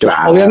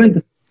 Claro.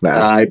 Obviamente.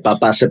 Claro. Ay,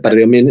 papá, se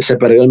perdió el ministro. Se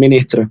perdieron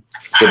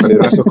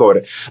esos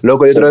cobres.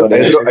 Loco, hay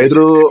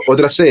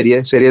otra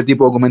serie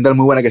tipo documental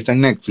muy buena que está en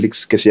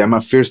Netflix, que se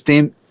llama First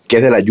Team, que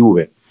es de la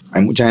Juve.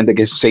 Hay mucha gente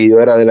que es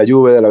seguidora de la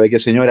Juve, de la vecchia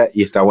señora,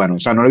 y está bueno. O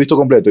sea, no lo he visto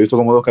completo, he visto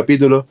como 2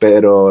 capítulos,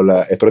 pero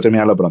espero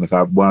terminarlo pronto.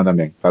 Está bueno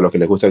también. Para los que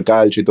les gusta el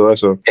calcio y todo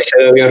eso. Ese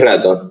lo vi un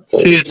rato.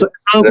 Sí, eso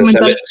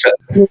documental.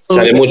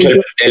 Sale mucho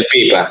el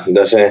pipa,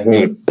 entonces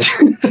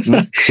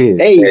Sí.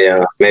 Ey,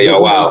 medio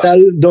guau.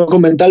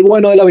 documental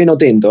bueno de la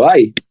Vinotinto,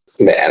 ay.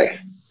 Verga.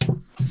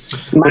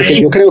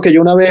 Porque yo creo que yo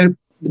una vez,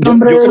 yo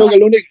creo que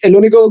el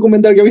único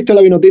documental que he visto de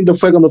la Vinotinto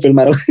fue cuando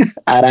filmaron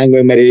Arango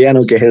en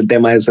Meridiano, que es el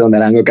tema ese donde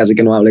Arango casi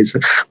que no habla y dice,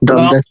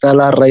 ¿dónde está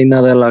la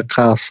reina de la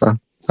casa?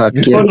 Aquí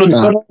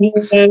está.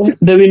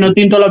 De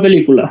Vinotinto la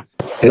película.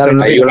 Esa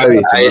no Hay la he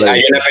visto. no la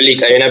he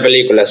visto. hay una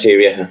película así,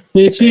 vieja.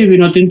 Sí,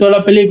 Vinotinto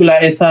la película,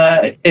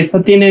 esa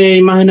tiene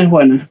imágenes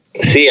buenas.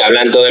 Sí,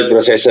 hablan todo el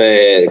proceso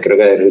creo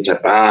que de Richard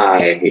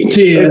Páez.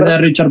 Sí, es de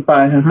Richard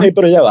Páez. Ajá.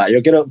 Pero ya va,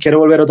 yo quiero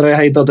volver otra vez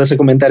ahí todo ese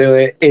comentario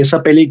de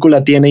esa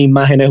película tiene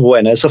imágenes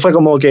buenas. Eso fue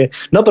como que,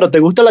 no, pero ¿te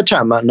gusta la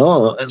chama?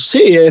 No,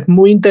 sí, es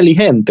muy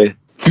inteligente.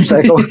 O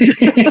sea, como,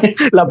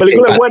 la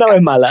película es buena o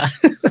es mala.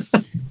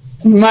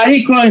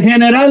 Marico, en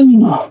general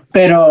no,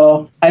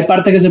 pero hay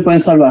partes que se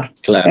pueden salvar.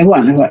 Claro. Es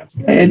buena.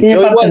 Tiene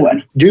partes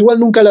buenas. Yo igual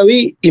nunca la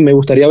vi y me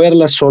gustaría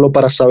verla solo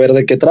para saber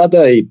de qué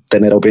trata y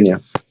tener opinión.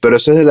 Pero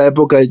esa es de la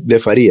época de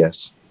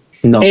Farías.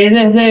 No. Es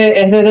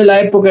desde la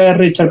época de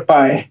Richard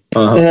Páez.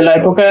 Ajá. Desde la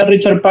época de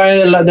Richard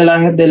Páez,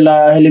 de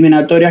las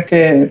eliminatorias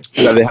que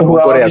La de que Japón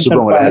jugaba Corea, Richard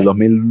supongo, la Páez. del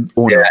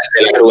 2001.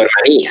 De la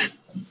Rubermanía.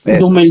 Esa.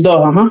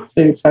 2002, ajá.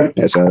 Sí,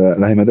 exacto.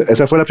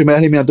 Esa fue la primera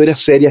eliminatoria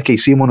serias que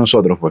hicimos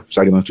nosotros, pues. O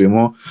sea, que nos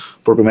estuvimos,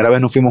 por primera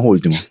vez nos fuimos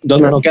últimos.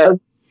 ¿Dónde nos quedan?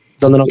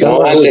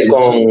 No, antes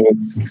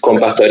con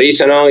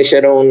Pastoriza, ¿no?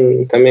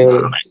 Hicieron también.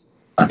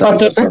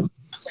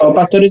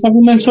 Pastoriza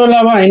comenzó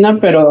la vaina,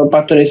 pero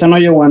Pastoriza no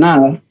llegó a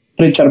nada.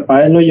 Richard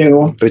Páez lo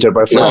llegó. Richard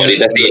Páez fue. No,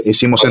 ahorita sí.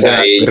 Hicimos O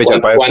sea,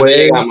 Richard Páez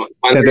fue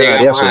 ¿cuándo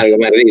llegamos a algo,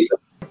 maldito?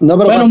 No,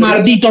 pero bueno,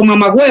 maldito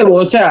mamahuevo,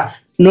 o sea,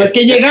 no es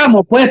que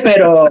llegamos, pues,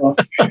 pero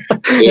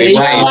se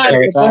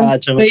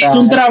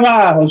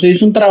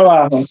hizo un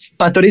trabajo.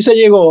 Pastoriza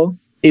llegó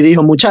y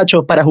dijo,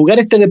 muchachos, para jugar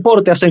este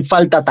deporte hacen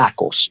falta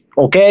tacos,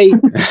 ¿ok?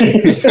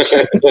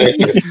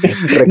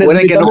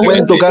 Recuerden que no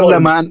pueden tocar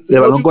el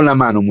balón con la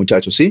mano,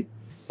 muchachos, ¿sí?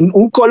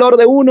 Un color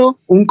de uno,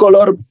 un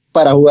color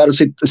para jugar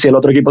si el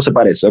otro equipo se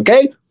parece, ¿ok?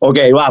 Ok,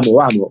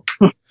 vamos.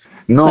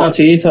 No,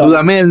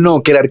 Dudamel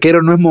no, que el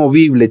arquero no es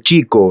movible,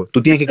 chico.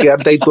 Tú tienes que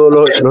quedarte ahí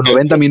todos los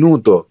 90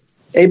 minutos.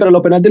 Ey, pero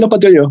los penaltis los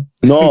pateo yo.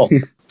 No.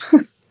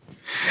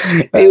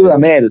 Ey,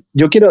 Dudamel,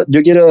 yo quiero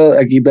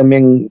aquí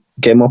también,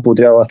 que hemos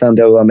puteado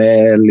bastante a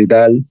Dudamel y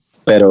tal,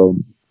 pero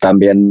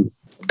también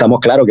estamos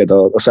claros que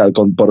todo, o sea,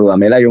 por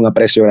Dudamel hay un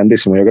aprecio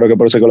grandísimo. Yo creo que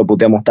por eso que lo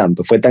puteamos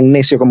tanto. Fue tan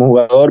necio como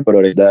jugador, pero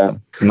ahorita...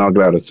 No,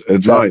 claro.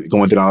 No,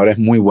 como entrenador es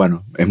muy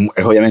bueno. Es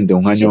obviamente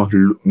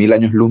 1000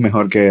 años luz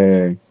mejor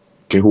que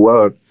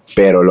jugador.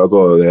 Pero,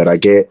 loco, de verdad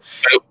que...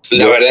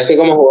 La verdad es que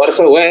como jugador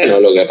fue bueno.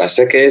 Lo que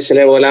pasa es que se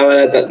le volaba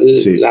la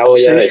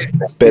olla. Sí.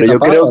 Pero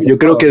yo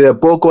creo que de a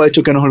poco ha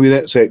hecho que nos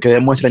que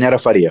debemos extrañar a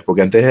Farías.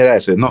 Porque antes era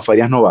ese. No,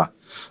 Farías no va.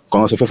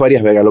 Cuando se fue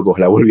Farías, venga, loco,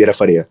 la volviera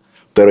Farías.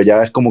 Pero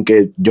ya es como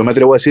que yo me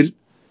atrevo a decir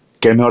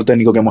que es el mejor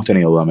técnico que hemos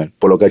tenido, Dudamel.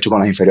 Por lo que ha hecho con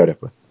las inferiores,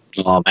 pues.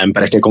 No,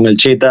 pero es que con el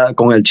Chita,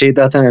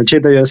 hasta en el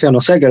Chita, yo decía,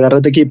 no sé, que agarre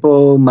este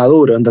equipo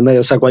maduro, ¿entendés?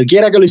 O sea,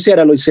 cualquiera que lo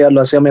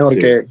hacía mejor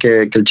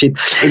que el Chita.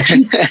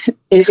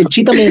 El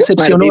Chita me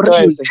decepcionó.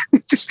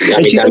 A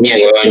mí también,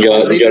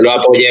 yo lo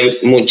apoyé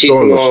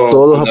muchísimo.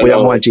 Todos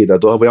apoyamos al Chita,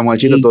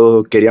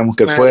 todos queríamos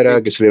que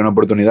fuera, que se le diera una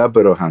oportunidad,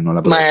 pero no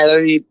la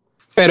apoyamos.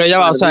 Pero ya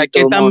va, o sea,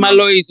 ¿qué tan mal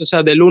lo hizo? O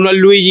sea, del 1 al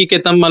Luigi, ¿qué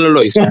tan malo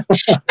lo hizo?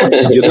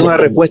 Yo tengo una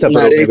respuesta,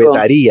 pero me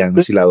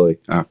vetarían si la doy.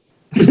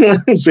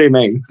 Sí,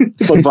 men,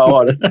 por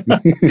favor.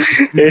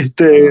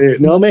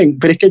 No, men,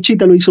 pero es que el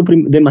Chita lo hizo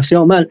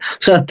demasiado mal. O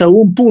sea, hasta hubo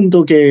un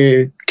punto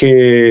que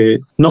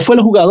no fue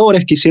los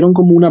jugadores que hicieron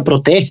como una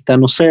protesta,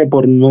 no sé,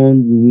 por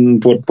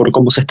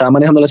cómo se estaba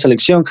manejando la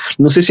selección.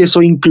 No sé si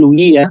eso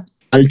incluía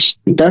al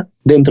Chita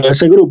dentro de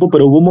ese grupo,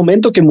 pero hubo un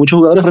momento que muchos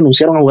jugadores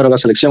renunciaron a jugar a la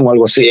selección o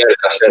algo así.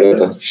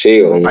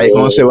 Sí, ahí es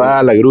cuando se va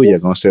a la grulla,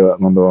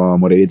 cuando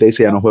Morevieta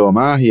dice ya no juego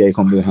más, y ahí es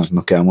cuando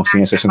nos quedamos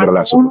sin ese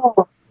centralazo.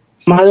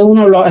 Más de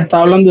uno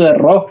está hablando de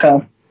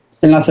rosca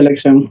en la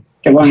selección.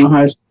 Que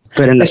bueno, es eso.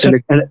 Pero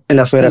en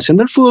la Federación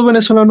del Fútbol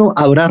Venezolano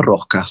habrá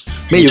rosca.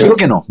 Yo creo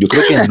que no. Yo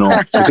creo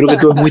que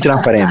todo es muy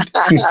transparente.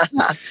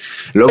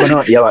 Luego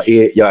no, ya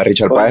va.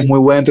 Richard Páez es muy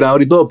buen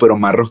entrenador y todo, pero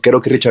más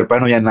rosquero que Richard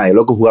Páez no hay nadie.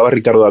 Loco, jugaba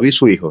Ricardo David,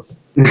 su hijo.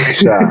 O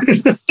sea,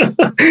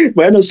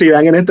 bueno,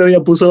 Zidane en este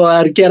día puso a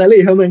arquear al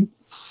hijo, man.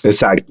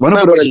 Exacto. Bueno,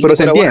 pero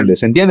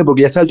se entiende,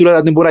 porque ya a esta altura de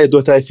la temporada ya todo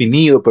está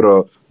definido,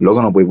 pero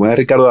luego no puede poner a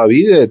Ricardo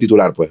David de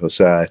titular, pues. O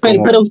sea,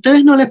 pero a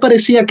ustedes no les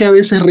parecía que a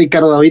veces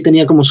Ricardo David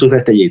tenía como sus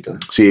destellitos.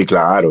 Sí,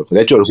 claro.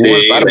 De hecho, el jugó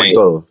en Parma y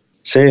todo.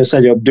 Sí, o sea,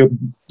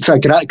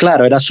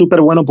 claro, era súper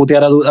bueno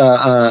putear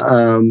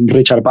a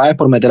Richard Páez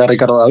por meter a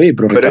Ricardo David,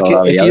 pero es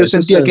que yo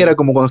sentía que era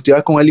como cuando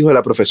estudiabas con el hijo de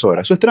la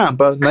profesora. Eso es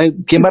trampa.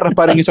 ¿Quién va a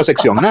raspar en esa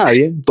sección?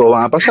 Nadie. Todos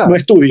van a pasar. No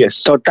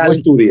estudies.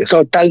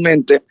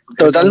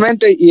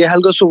 Totalmente, y es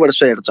algo súper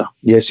cierto.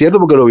 Y es cierto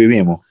porque lo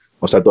vivimos.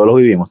 O sea, todos lo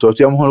vivimos. Todos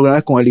estudiamos alguna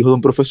vez con el hijo de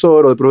un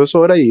profesor o de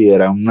profesora y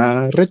era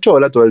una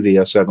rechola todo el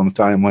día, o sea, cuando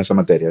estábamos en esa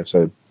materia. O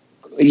sea,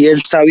 y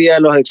él sabía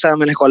los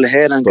exámenes cuáles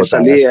eran, que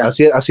salía.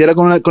 Así era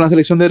con la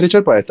selección de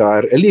Richard Páez. Estaba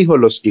el hijo,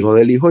 los hijos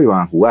del hijo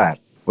iban a jugar,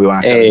 o iban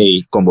a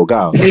estar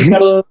convocados.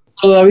 Ricardo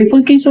David fue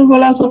el que hizo el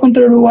golazo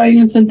contra Uruguay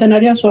en el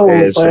Centenario. No,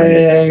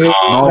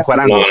 fue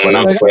Arango.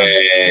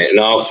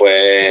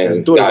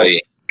 Fue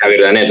Gaby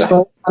Urdaneta.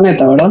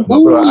 Urdaneta, ¿verdad?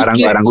 No, pero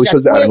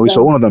Arango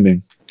hizo uno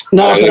también.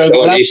 No,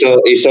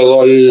 hizo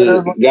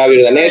gol Gaby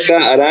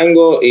Urdaneta,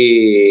 Arango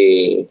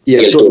y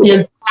el Turbo. Y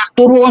el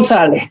Turbo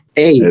González.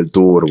 El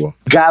Turbo.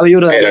 Gaby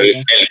Urdaneta.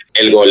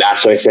 El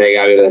golazo ese de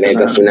Gaby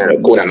Urdaneta fue una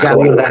locura.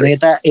 Gaby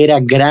Urdaneta era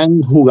gran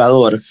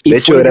jugador. De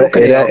hecho,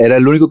 era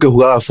el único que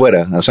jugaba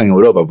afuera, o sea, en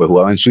Europa, pues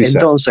jugaba en Suiza.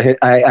 Entonces,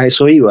 a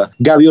eso iba.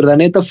 Gaby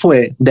Urdaneta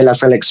fue de la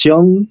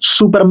selección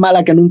súper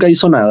mala que nunca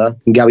hizo nada.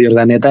 Gaby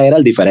Urdaneta era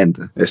el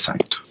diferente.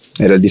 Exacto.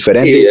 Era el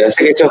diferente. Y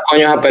hace que estos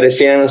coños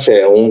aparecían, no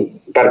sé,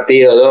 un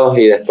partido, dos,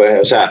 y después,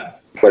 o sea,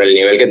 por el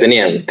nivel que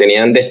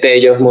tenían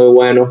destellos muy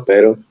buenos,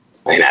 pero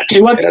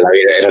imagínate,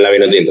 era la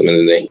vino tinto, ¿me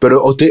entendéis?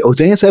 Pero ¿a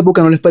usted en esa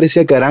época no les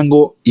parecía que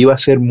Arango iba a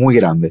ser muy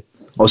grande?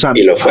 O sea,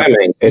 y lo fue,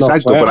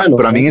 exacto,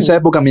 pero a mí en esa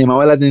época me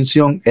llamaba la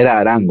atención era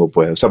Arango,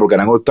 pues, o sea, porque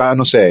Arango estaba,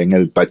 no sé, en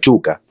el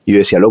Pachuca, y yo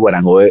decía, loco,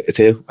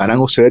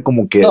 Arango se ve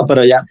como que... No,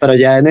 pero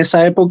ya en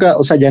esa época,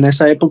 o sea,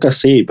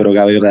 sí, pero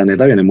Gaby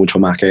Urdaneta viene mucho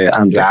más que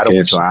antes. Claro,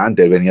 mucho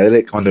antes, venía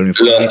cuando el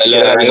uniforme... Lo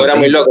de Arango era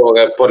muy loco,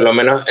 porque por lo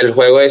menos el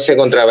juego ese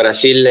contra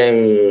Brasil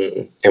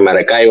en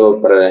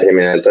Maracaibo, para la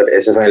eliminatoria,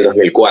 ese fue en el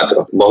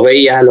 2004. Vos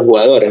veías a los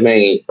jugadores,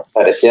 y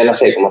parecía, no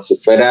sé, como si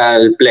fuera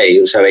el play,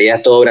 o sea,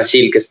 veías todo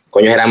Brasil, que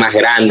coños eran más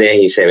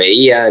grandes, y se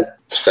veía,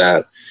 o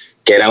sea,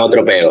 que eran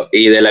otro peo.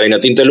 Y de la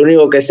Vinotinto el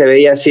único que se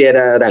veía así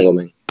era Arango,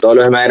 Todos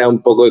los demás eran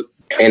un poco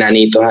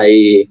enanitos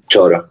ahí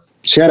choros.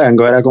 Sí,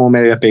 Arango era como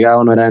medio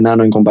espigado, no era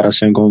enano en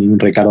comparación con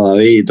Ricardo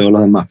David y todos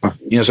los demás. Pues.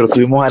 Y nosotros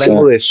tuvimos a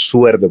Arango de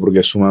suerte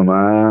porque su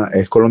mamá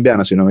es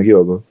colombiana, si no me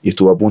equivoco, y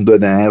estuvo a punto de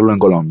tenerlo en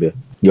Colombia.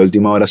 Y a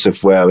última hora se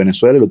fue a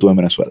Venezuela y lo tuvo en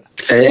Venezuela.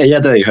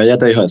 Ella te dijo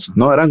eso.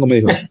 No, Arango me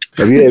dijo.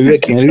 Él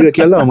vive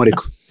aquí al lado,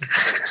 morisco.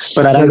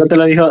 Pero Arango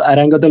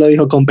te lo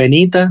dijo con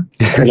penita,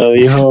 te lo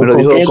dijo, me lo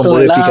dijo con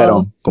voz de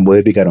picarón. Con voz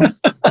de picarón.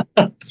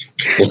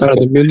 Pero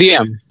te envió un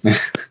DM.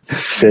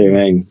 Sí,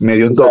 ven. Me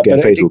dio un toque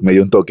en Facebook, me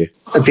dio un toque.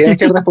 Tienes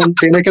que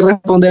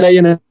responder ahí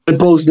en el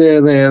post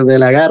de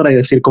la garra y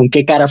decir con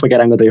qué cara fue que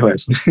Arango te dijo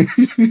eso.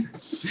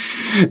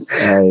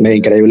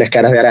 Increíbles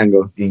caras de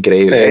Arango.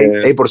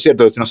 Increíble. Hey, por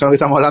cierto, si no saben lo que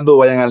estamos hablando,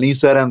 vayan al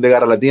Instagram de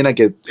Garra Latina,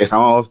 que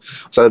estamos, o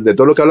sea, de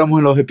todo lo que hablamos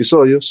en los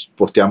episodios,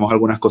 posteamos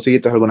algunas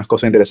cositas, algunas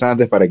cosas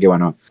interesantes para que,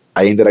 bueno,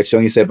 haya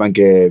interacción y sepan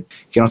que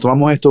nos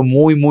tomamos esto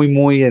muy, muy,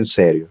 muy en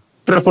serio.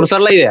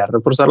 Reforzar las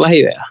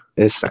ideas.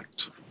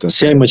 Exacto. Entonces,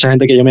 sí, hay mucha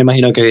gente que yo me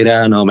imagino que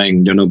dirá, no,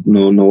 men, yo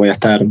no voy a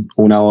estar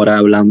una hora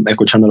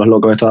escuchando a los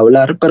locos esto de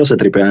hablar, pero se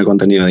tripean el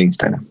contenido de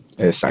Instagram.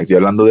 Exacto, y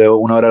hablando de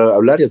una hora de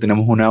hablar, ya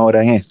tenemos una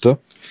hora en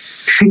esto.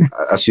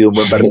 Ha sido un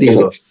buen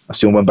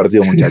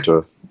partido,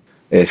 muchachos.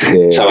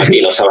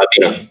 Sabatino.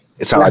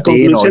 Las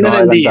conclusiones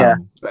del día.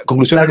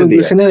 Conclusiones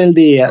del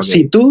día. Okay.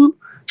 Si tú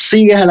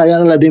sigues a la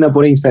Garra Latina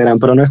por Instagram,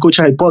 pero no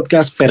escuchas el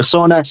podcast,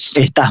 persona,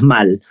 estás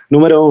mal.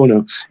 Número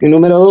 1. Y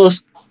número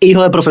 2,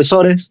 hijo de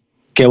profesores,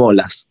 qué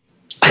bolas.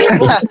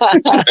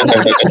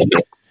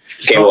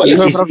 Qué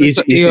bolas.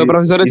 Y de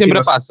profesores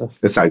siempre pasa.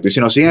 Exacto. Y si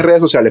nos siguen en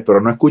redes sociales,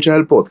 pero no escuchas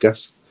el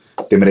podcast,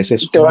 te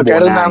mereces te va a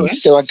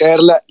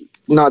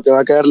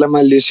caer la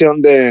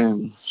maldición de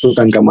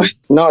Tutankamón.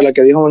 No, la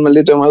que dijo el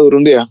maldito de Maduro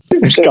un día.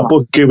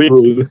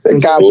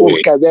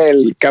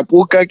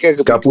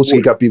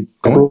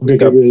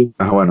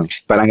 Bueno,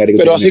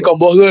 pero así con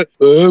voz de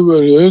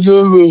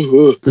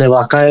le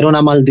va a caer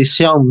una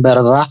maldición,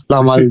 ¿verdad?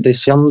 La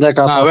maldición de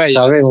Capuzcabel.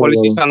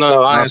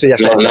 Politizando.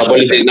 No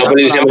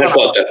politicemos el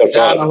podcast, por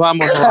favor. Nos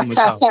vamos.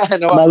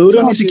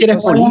 Maduro ni siquiera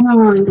es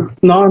político.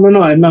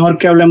 No, es mejor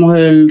que hablemos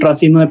del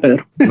racismo de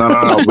Pedro. No,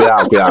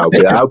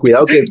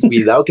 cuidado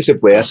que se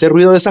puede hacer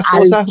ruido de esas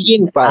cosas.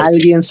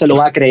 Alguien se lo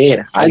va a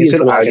creer. Alguien se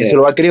lo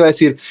va a creer y va a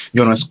decir,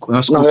 yo no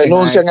nos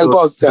denuncian el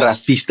podcast.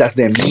 Racistas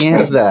de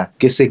mierda,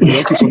 que se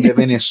creen si son de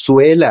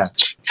Venezuela.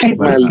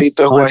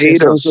 Malditos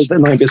guajiros.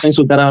 Nos empieza a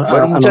insultar a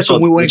bueno, muchachos,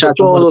 muy bonito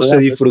todo, se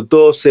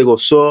disfrutó, se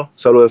gozó,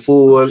 se habló de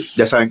fútbol.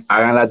 Ya saben,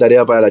 hagan la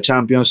tarea para la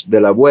Champions de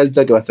la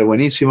vuelta, que va a estar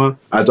buenísimo.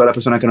 A todas las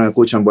personas que nos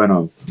escuchan,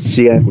 bueno,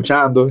 sigan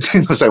escuchando.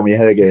 No sé,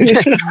 de que...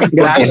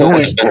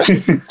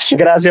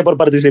 Gracias por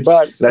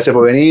participar. Gracias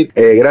por venir.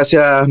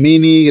 Gracias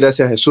Mini,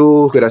 gracias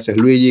Jesús, gracias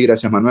Luigi,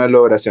 gracias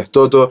Manuelo, gracias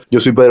Toto.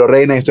 Yo soy Pedro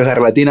Reina y esto es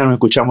Garra Latina. Nos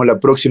escuchamos la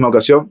próxima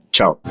ocasión.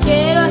 Chao.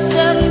 Quiero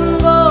hacerle un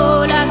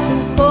gol a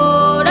tu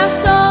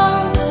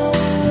corazón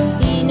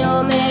y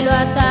no me lo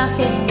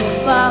atajes,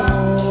 por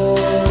favor.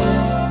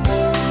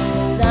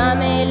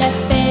 Dame la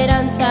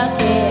esperanza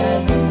que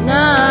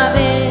alguna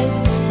vez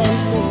en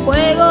tu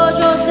juego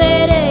yo sé